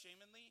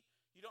unashamedly,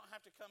 you don't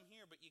have to come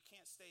here, but you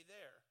can't stay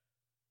there.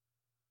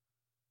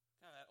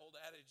 Kind of that old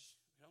adage,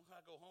 you don't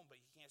gotta go home,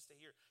 but you can't stay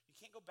here. You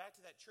can't go back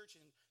to that church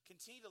and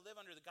continue to live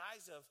under the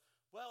guise of,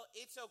 well,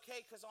 it's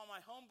okay because all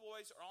my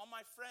homeboys or all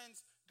my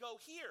friends go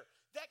here.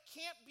 That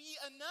can't be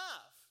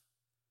enough.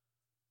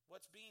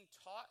 What's being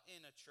taught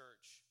in a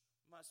church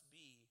must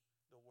be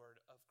the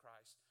word of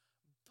Christ.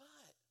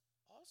 But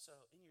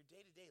also in your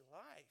day-to-day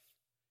life,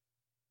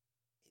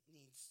 it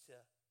needs to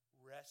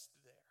rest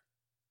there.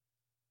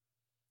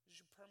 It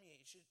should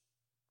permeate. It should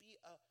be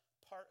a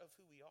part of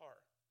who we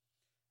are.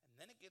 And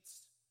then it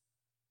gets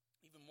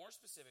even more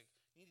specific.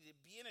 You need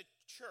to be in a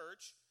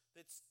church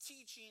that's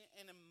teaching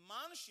and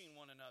admonishing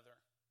one another.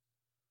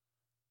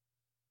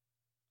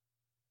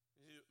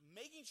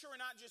 making sure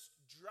we're not just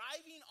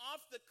driving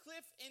off the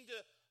cliff into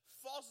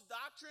false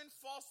doctrine,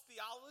 false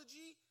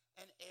theology,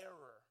 and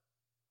error,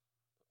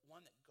 but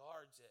one that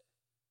guards it.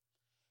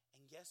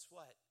 And guess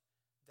what?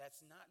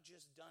 That's not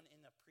just done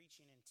in the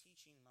preaching and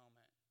teaching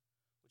moment,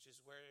 which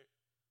is where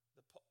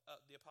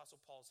the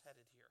Apostle Paul's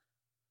headed here.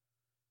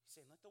 He's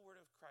saying, let the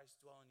word of Christ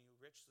dwell in you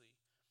richly,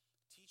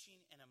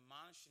 teaching and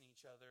admonishing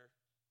each other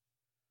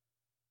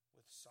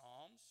with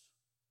psalms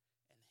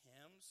and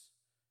hymns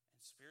and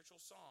spiritual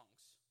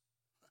songs.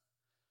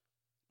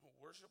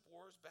 Worship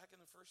wars back in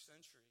the first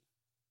century.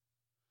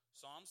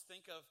 Psalms,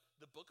 think of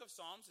the book of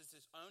Psalms as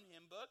his own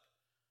hymn book,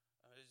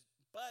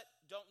 but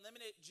don't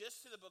limit it just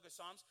to the book of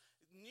Psalms.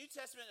 New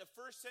Testament of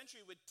first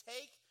century would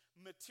take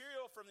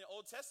material from the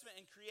Old Testament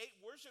and create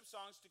worship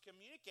songs to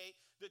communicate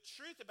the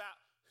truth about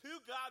who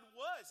God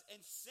was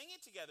and sing it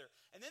together.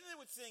 And then they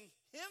would sing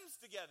hymns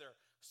together,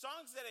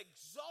 songs that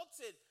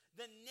exalted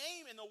the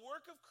name and the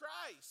work of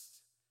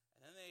Christ.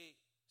 And then they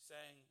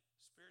sang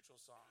spiritual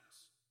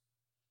songs,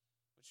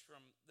 which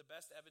from the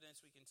best evidence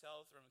we can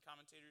tell from the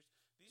commentators,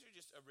 these are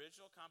just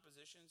original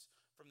compositions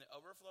from the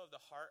overflow of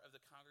the heart of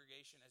the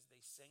congregation as they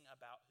sing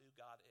about who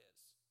God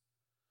is.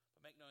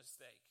 But make no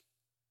mistake,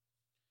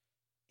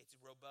 it's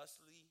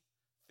robustly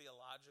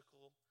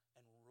theological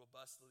and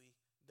robustly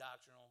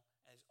doctrinal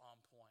and is on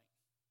point.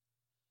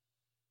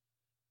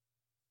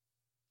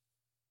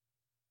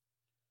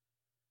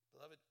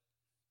 Beloved,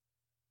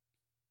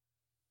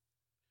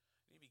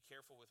 we need to be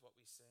careful with what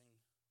we sing.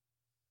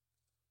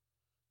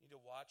 We need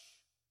to watch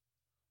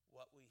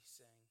what we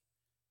sing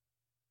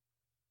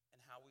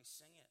and how we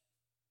sing it.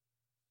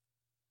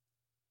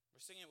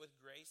 We're singing it with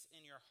grace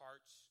in your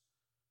hearts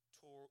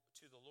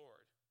to the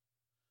Lord.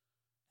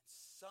 And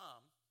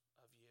some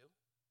of you,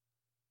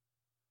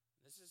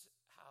 this is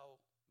how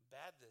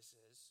bad this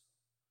is,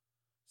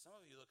 some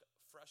of you look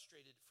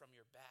frustrated from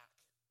your back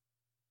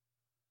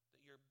that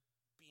you're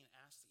being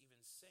asked to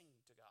even sing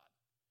to God.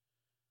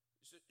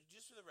 So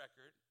just for the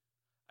record,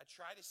 I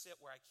try to sit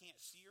where I can't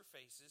see your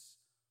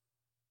faces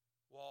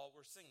while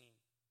we're singing.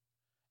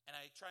 And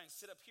I try and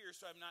sit up here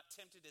so I'm not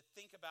tempted to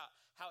think about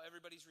how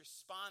everybody's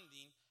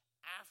responding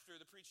after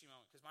the preaching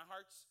moment, because my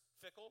heart's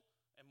fickle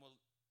and will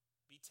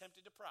be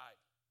tempted to pride.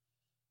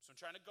 So I'm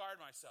trying to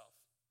guard myself.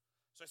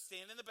 So I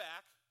stand in the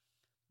back,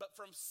 but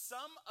from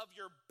some of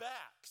your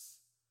backs,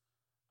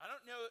 I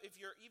don't know if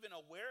you're even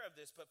aware of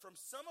this, but from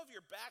some of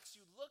your backs,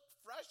 you look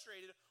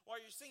frustrated while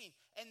you're singing.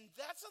 And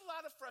that's a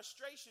lot of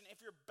frustration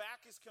if your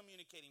back is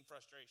communicating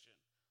frustration.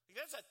 Like,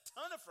 that's a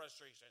ton of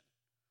frustration.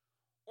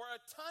 Or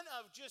a ton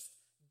of just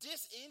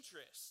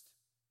disinterest.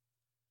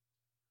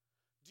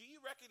 Do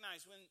you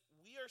recognize when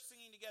we are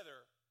singing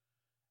together,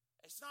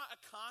 it's not a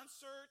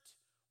concert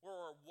where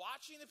we're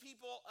watching the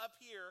people up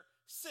here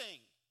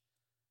sing.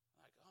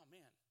 Like, oh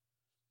man,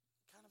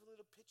 kind of a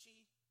little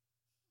pitchy,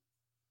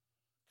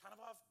 kind of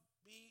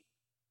offbeat.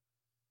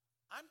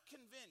 I'm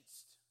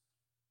convinced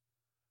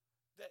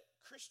that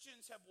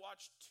Christians have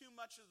watched too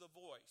much of The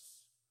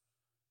Voice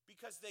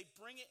because they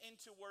bring it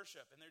into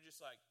worship and they're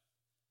just like,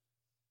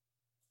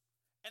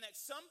 and at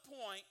some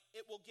point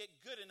it will get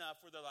good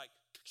enough where they're like,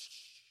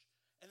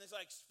 and it's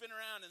like spin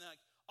around and they're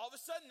like, all of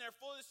a sudden they're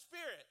full of the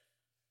Spirit.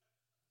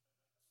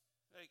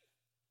 Like,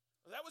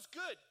 well, that was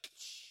good.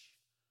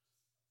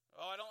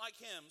 Oh, I don't like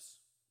hymns.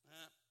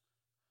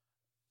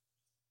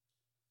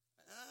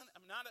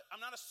 I'm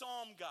not a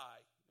psalm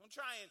guy. Don't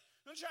try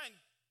and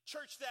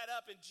church that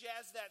up and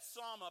jazz that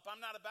psalm up.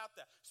 I'm not about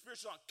that.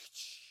 Spiritual song.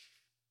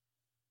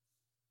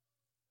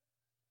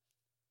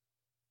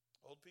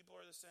 Old people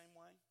are the same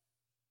way.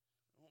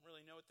 They don't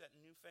really know what that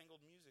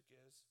newfangled music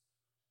is.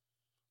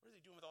 What are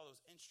they doing with all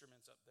those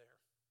instruments up there?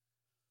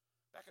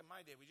 Back in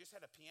my day, we just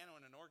had a piano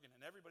and an organ,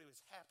 and everybody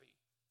was happy.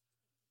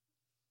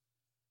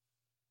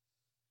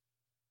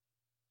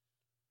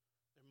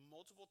 There are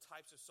multiple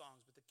types of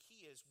songs, but the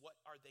key is, what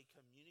are they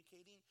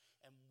communicating,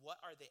 and what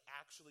are they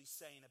actually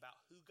saying about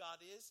who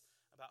God is,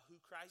 about who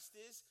Christ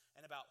is,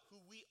 and about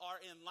who we are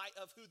in light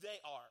of who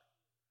they are?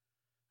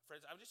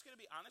 Friends, I'm just going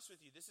to be honest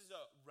with you. This is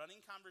a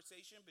running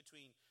conversation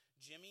between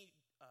Jimmy,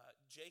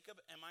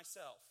 Jacob, and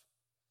myself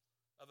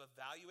of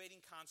evaluating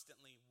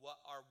constantly what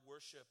our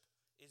worship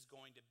is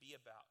going to be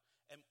about.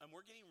 And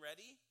we're getting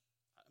ready.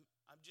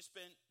 I've just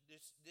been,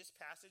 this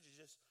passage has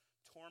just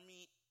torn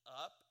me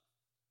up.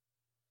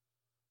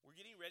 We're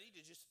getting ready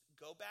to just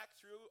go back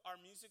through our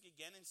music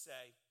again and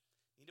say,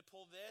 need to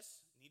pull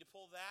this, need to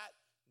pull that,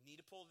 need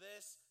to pull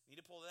this,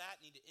 need to pull that,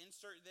 need to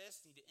insert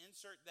this, need to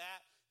insert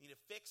that, need to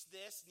fix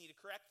this, need to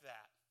correct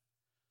that.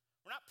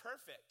 We're not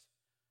perfect.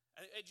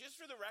 And just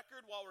for the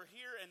record, while we're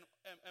here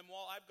and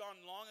while I've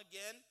gone long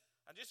again,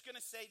 I'm just going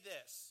to say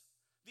this.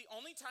 The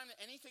only time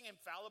that anything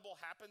infallible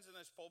happens in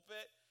this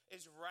pulpit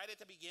is right at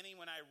the beginning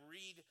when I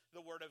read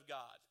the Word of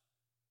God.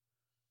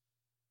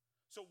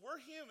 So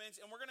we're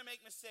humans and we're going to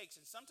make mistakes.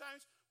 And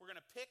sometimes we're going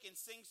to pick and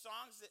sing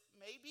songs that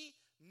maybe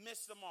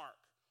miss the mark.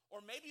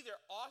 Or maybe their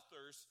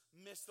authors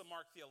miss the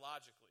mark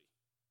theologically.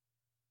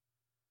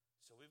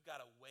 So we've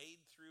got to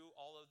wade through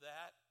all of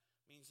that.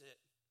 It means that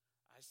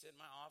I sit in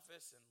my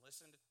office and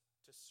listen to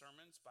to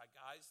sermons by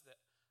guys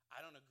that I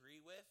don't agree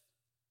with.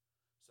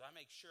 So I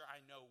make sure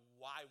I know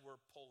why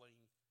we're pulling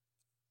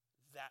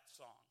that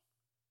song.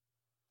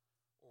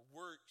 Or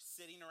we're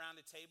sitting around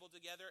a table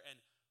together and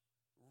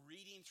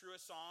reading through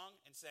a song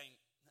and saying,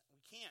 we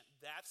can't,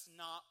 that's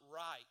not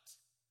right.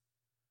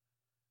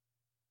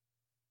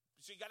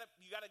 So you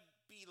gotta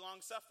be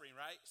long-suffering,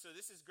 right? So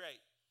this is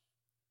great.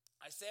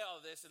 I say all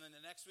this, and then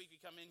the next week we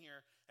come in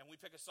here and we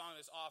pick a song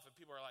that's off, and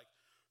people are like,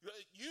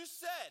 you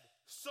said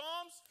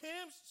psalms,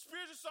 hymns,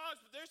 spiritual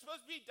songs, but they're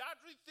supposed to be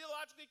doctrinally,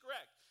 theologically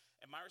correct.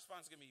 And my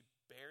response is going to be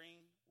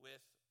bearing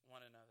with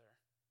one another,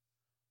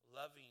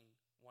 loving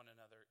one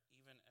another,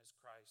 even as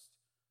Christ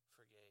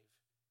forgave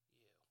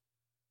you.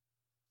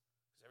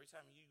 Because every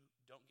time you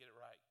don't get it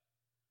right,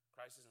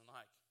 Christ isn't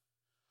like,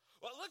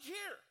 well, look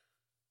here.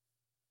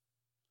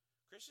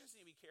 Christians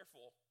need to be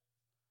careful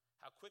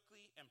how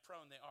quickly and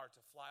prone they are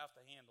to fly off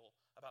the handle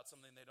about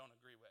something they don't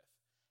agree with,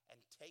 and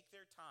take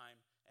their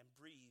time and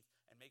breathe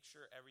and make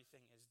sure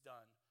everything is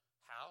done.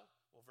 How?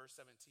 Well, verse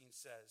 17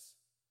 says,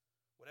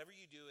 whatever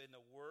you do in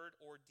the word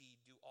or deed,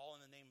 do all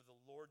in the name of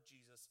the Lord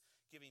Jesus,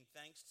 giving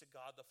thanks to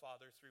God the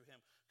Father through him.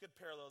 Could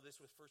parallel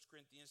this with 1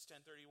 Corinthians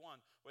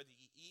 10:31. Whether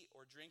you eat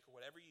or drink or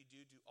whatever you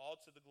do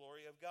all to the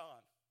glory of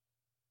God.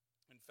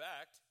 In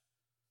fact,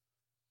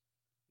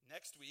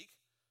 next week,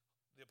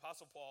 the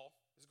Apostle Paul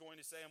is going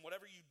to say, and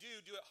whatever you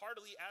do it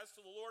heartily as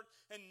to the Lord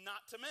and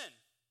not to men.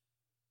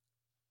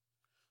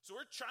 So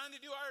we're trying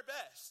to do our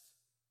best.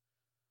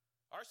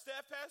 Our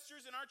staff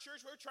pastors in our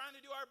church, we're trying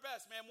to do our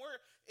best, man.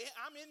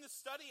 I'm in the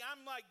study.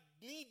 I'm like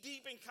knee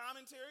deep in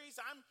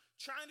commentaries. I'm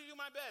trying to do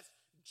my best.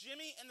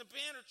 Jimmy and the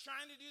band are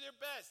trying to do their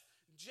best.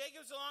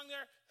 Jacob's along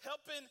there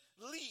helping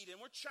lead, and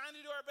we're trying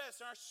to do our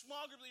best. And our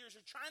small group leaders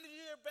are trying to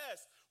do their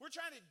best. We're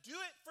trying to do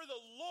it for the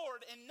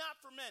Lord and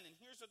not for men. And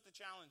here's what the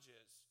challenge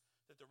is,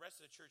 that the rest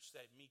of the church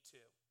said, me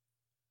too.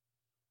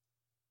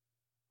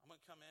 I'm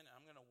going to come in and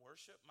I'm going to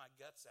worship my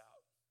guts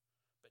out,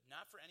 but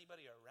not for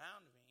anybody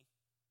around me,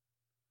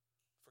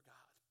 for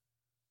God.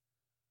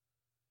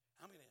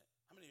 I'm going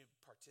to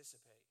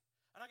participate.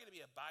 I'm not going to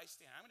be a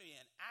bystander. I'm going to be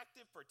an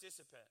active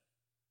participant.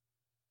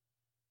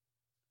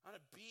 I'm going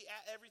to be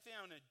at everything.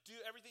 I'm going to do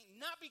everything,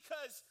 not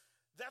because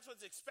that's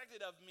what's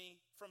expected of me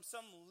from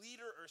some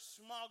leader or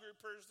small group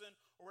person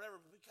or whatever,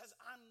 but because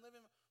I'm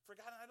living for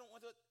God and I don't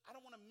want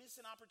to miss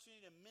an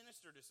opportunity to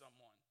minister to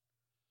someone.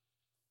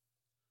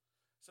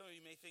 Some of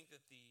you may think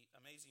that the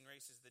Amazing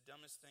Race is the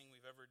dumbest thing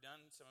we've ever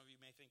done. Some of you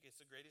may think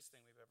it's the greatest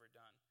thing we've ever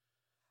done.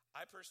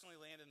 I personally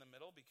land in the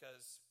middle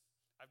because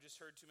I've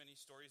just heard too many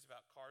stories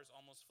about cars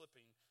almost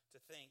flipping to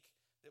think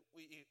that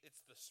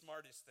it's the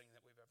smartest thing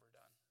that we've ever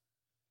done.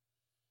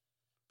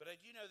 But I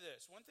do know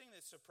this. One thing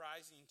that's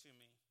surprising to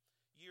me,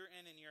 year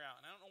in and year out,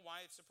 and I don't know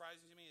why it's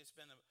surprising to me. It's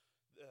been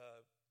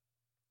the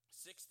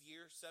 6th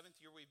year, 7th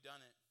year we've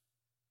done it.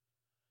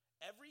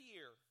 Every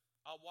year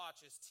I'll watch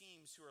as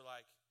teams who are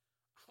like,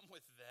 I'm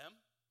with them.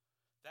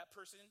 That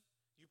person,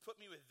 you put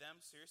me with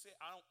them, seriously?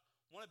 I don't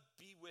want to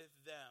be with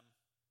them.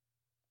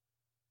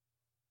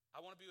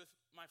 I want to be with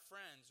my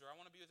friends, or I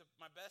want to be with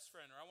my best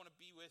friend, or I want to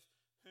be with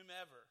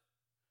whomever.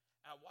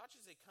 And I watch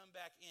as they come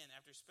back in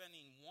after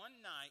spending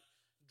one night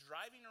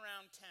driving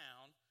around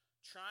town,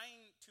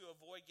 trying to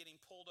avoid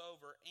getting pulled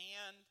over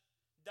and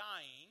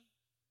dying.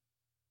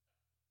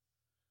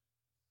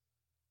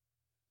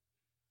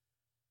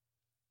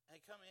 And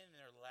they come in and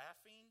they're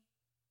laughing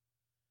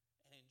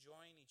and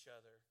enjoying each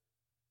other.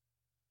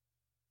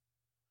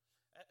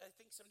 I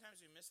think sometimes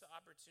we miss the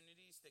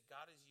opportunities that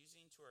God is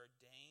using to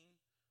ordain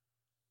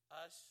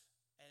us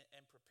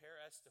and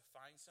prepare us to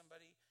find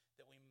somebody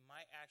that we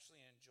might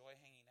actually enjoy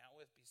hanging out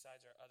with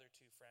besides our other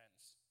two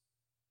friends.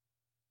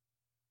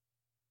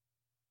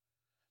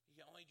 You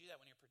can only do that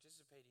when you're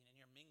participating and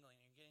you're mingling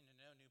and you're getting to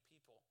know new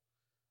people.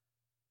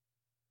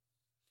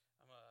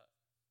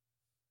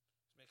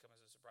 This may come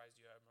as a surprise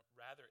to you, I'm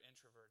rather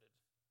introverted.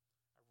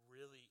 I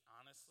really,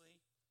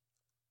 honestly,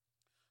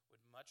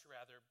 would much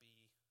rather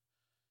be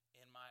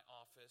in my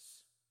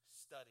office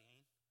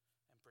studying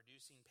and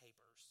producing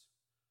papers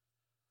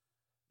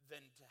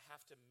than to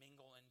have to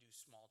mingle and do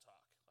small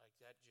talk. Like,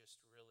 that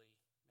just really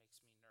makes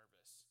me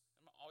nervous.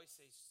 I'm going to always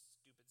say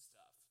stupid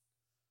stuff.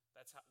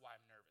 That's why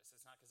I'm nervous.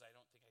 It's not because I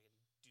don't think I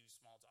can do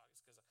small talk.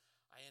 It's because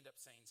I end up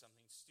saying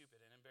something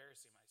stupid and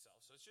embarrassing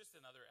myself. So it's just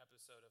another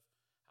episode of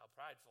how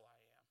prideful I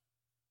am.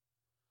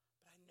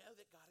 But I know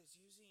that God is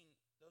using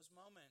those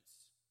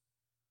moments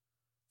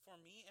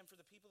for me and for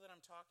the people that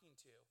I'm talking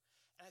to.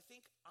 And I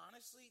think,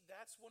 honestly,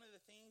 that's one of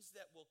the things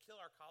that will kill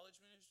our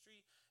college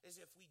ministry, is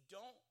if we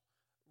don't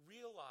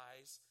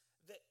realize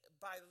that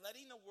by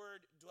letting the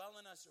word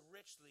dwell in us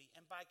richly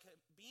and by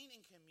being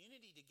in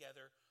community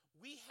together,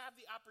 we have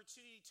the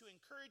opportunity to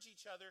encourage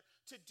each other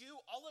to do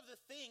all of the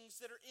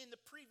things that are in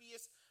the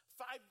previous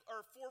 5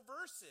 or 4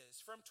 verses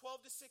from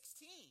 12 to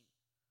 16.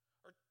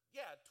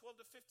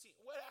 12 to 15.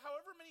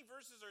 However many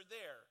verses are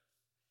there.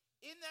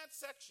 In that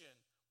section,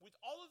 with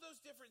all of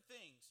those different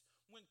things,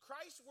 when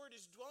Christ's word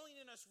is dwelling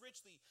in us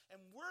richly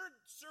and we're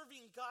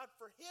serving God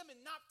for him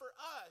and not for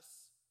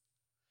us,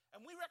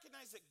 and we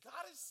recognize that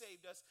God has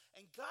saved us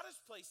and God has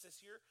placed us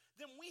here,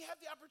 then we have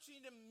the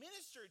opportunity to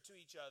minister to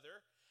each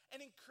other and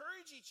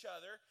encourage each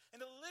other and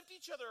to lift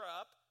each other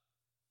up.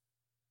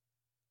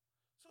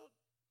 So,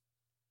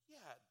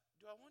 yeah,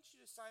 do I want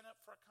you to sign up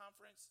for a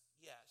conference?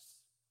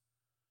 Yes.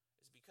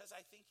 Is it because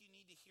I think you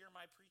need to hear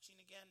my preaching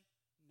again?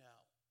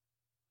 No.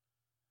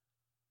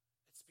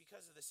 It's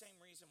because of the same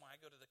reason why I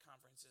go to the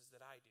conferences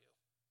that I do.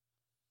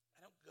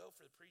 I don't go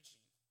for the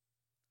preaching.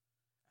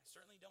 I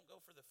certainly don't go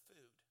for the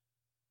food.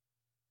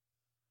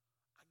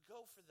 I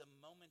go for the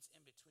moments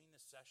in between the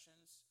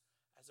sessions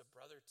as a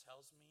brother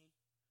tells me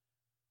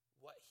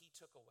what he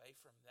took away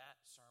from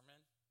that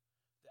sermon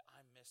that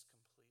I missed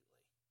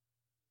completely.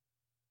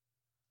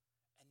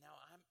 And now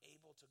I'm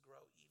able to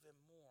grow even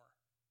more.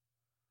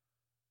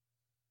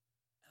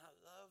 And I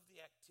love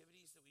the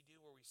activities that we do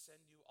where we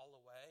send you all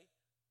away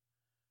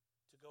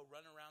to go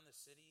run around the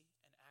city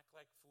and act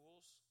like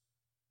fools.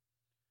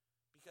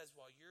 Because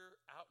while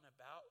you're out and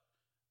about,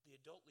 the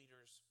adult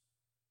leaders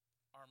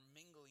are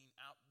mingling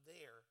out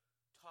there,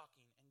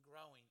 talking and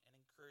growing and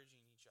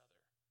encouraging each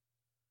other.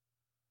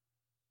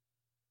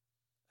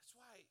 That's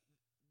why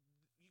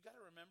you got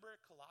to remember,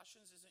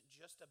 Colossians isn't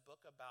just a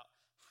book about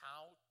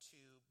how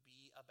to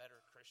be a better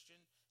Christian.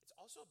 It's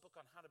also a book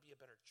on how to be a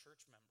better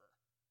church member.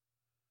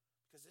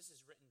 Because this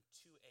is written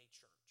to a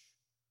church.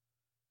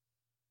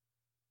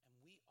 And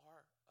we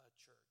are a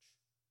church.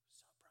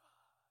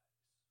 Surprise. Some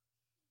are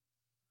like,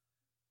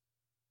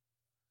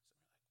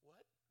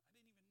 what? I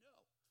didn't even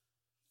know.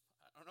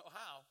 I don't know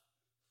how.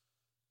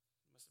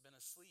 You must have been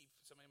asleep.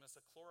 Somebody must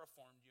have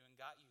chloroformed you and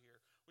got you here.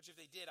 Which if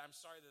they did, I'm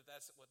sorry that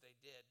that's what they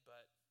did.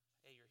 But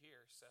hey, you're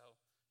here. So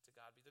to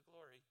God be the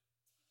glory.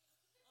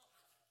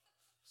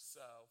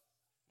 So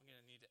I'm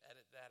going to need to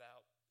edit that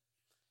out.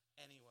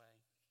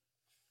 Anyway.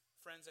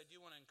 Friends, I do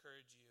want to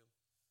encourage you,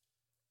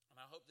 and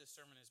I hope this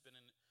sermon has been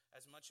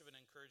as much of an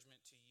encouragement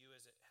to you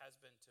as it has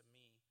been to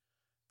me,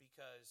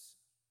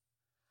 because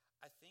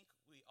I think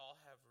we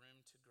all have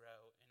room to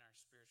grow in our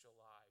spiritual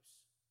lives.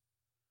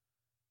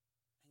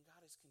 And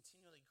God is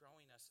continually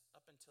growing us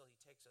up until he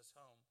takes us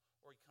home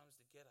or he comes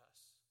to get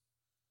us.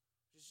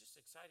 It's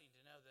just exciting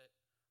to know that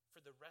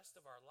for the rest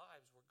of our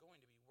lives, we're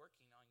going to be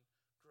working on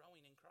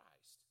growing in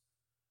Christ.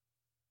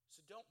 So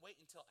don't wait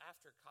until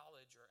after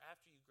college or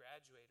after you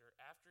graduate or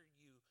after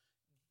you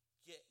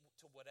get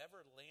to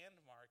whatever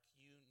landmark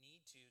you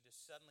need to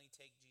suddenly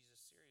take Jesus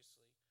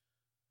seriously.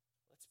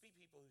 Let's be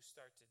people who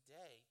start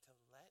today to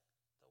let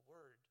the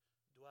word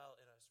dwell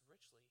in us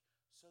richly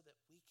so that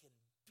we can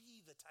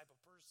be the type of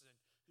person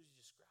who's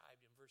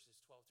described in verses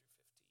 12 through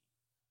 15.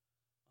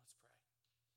 Let's pray.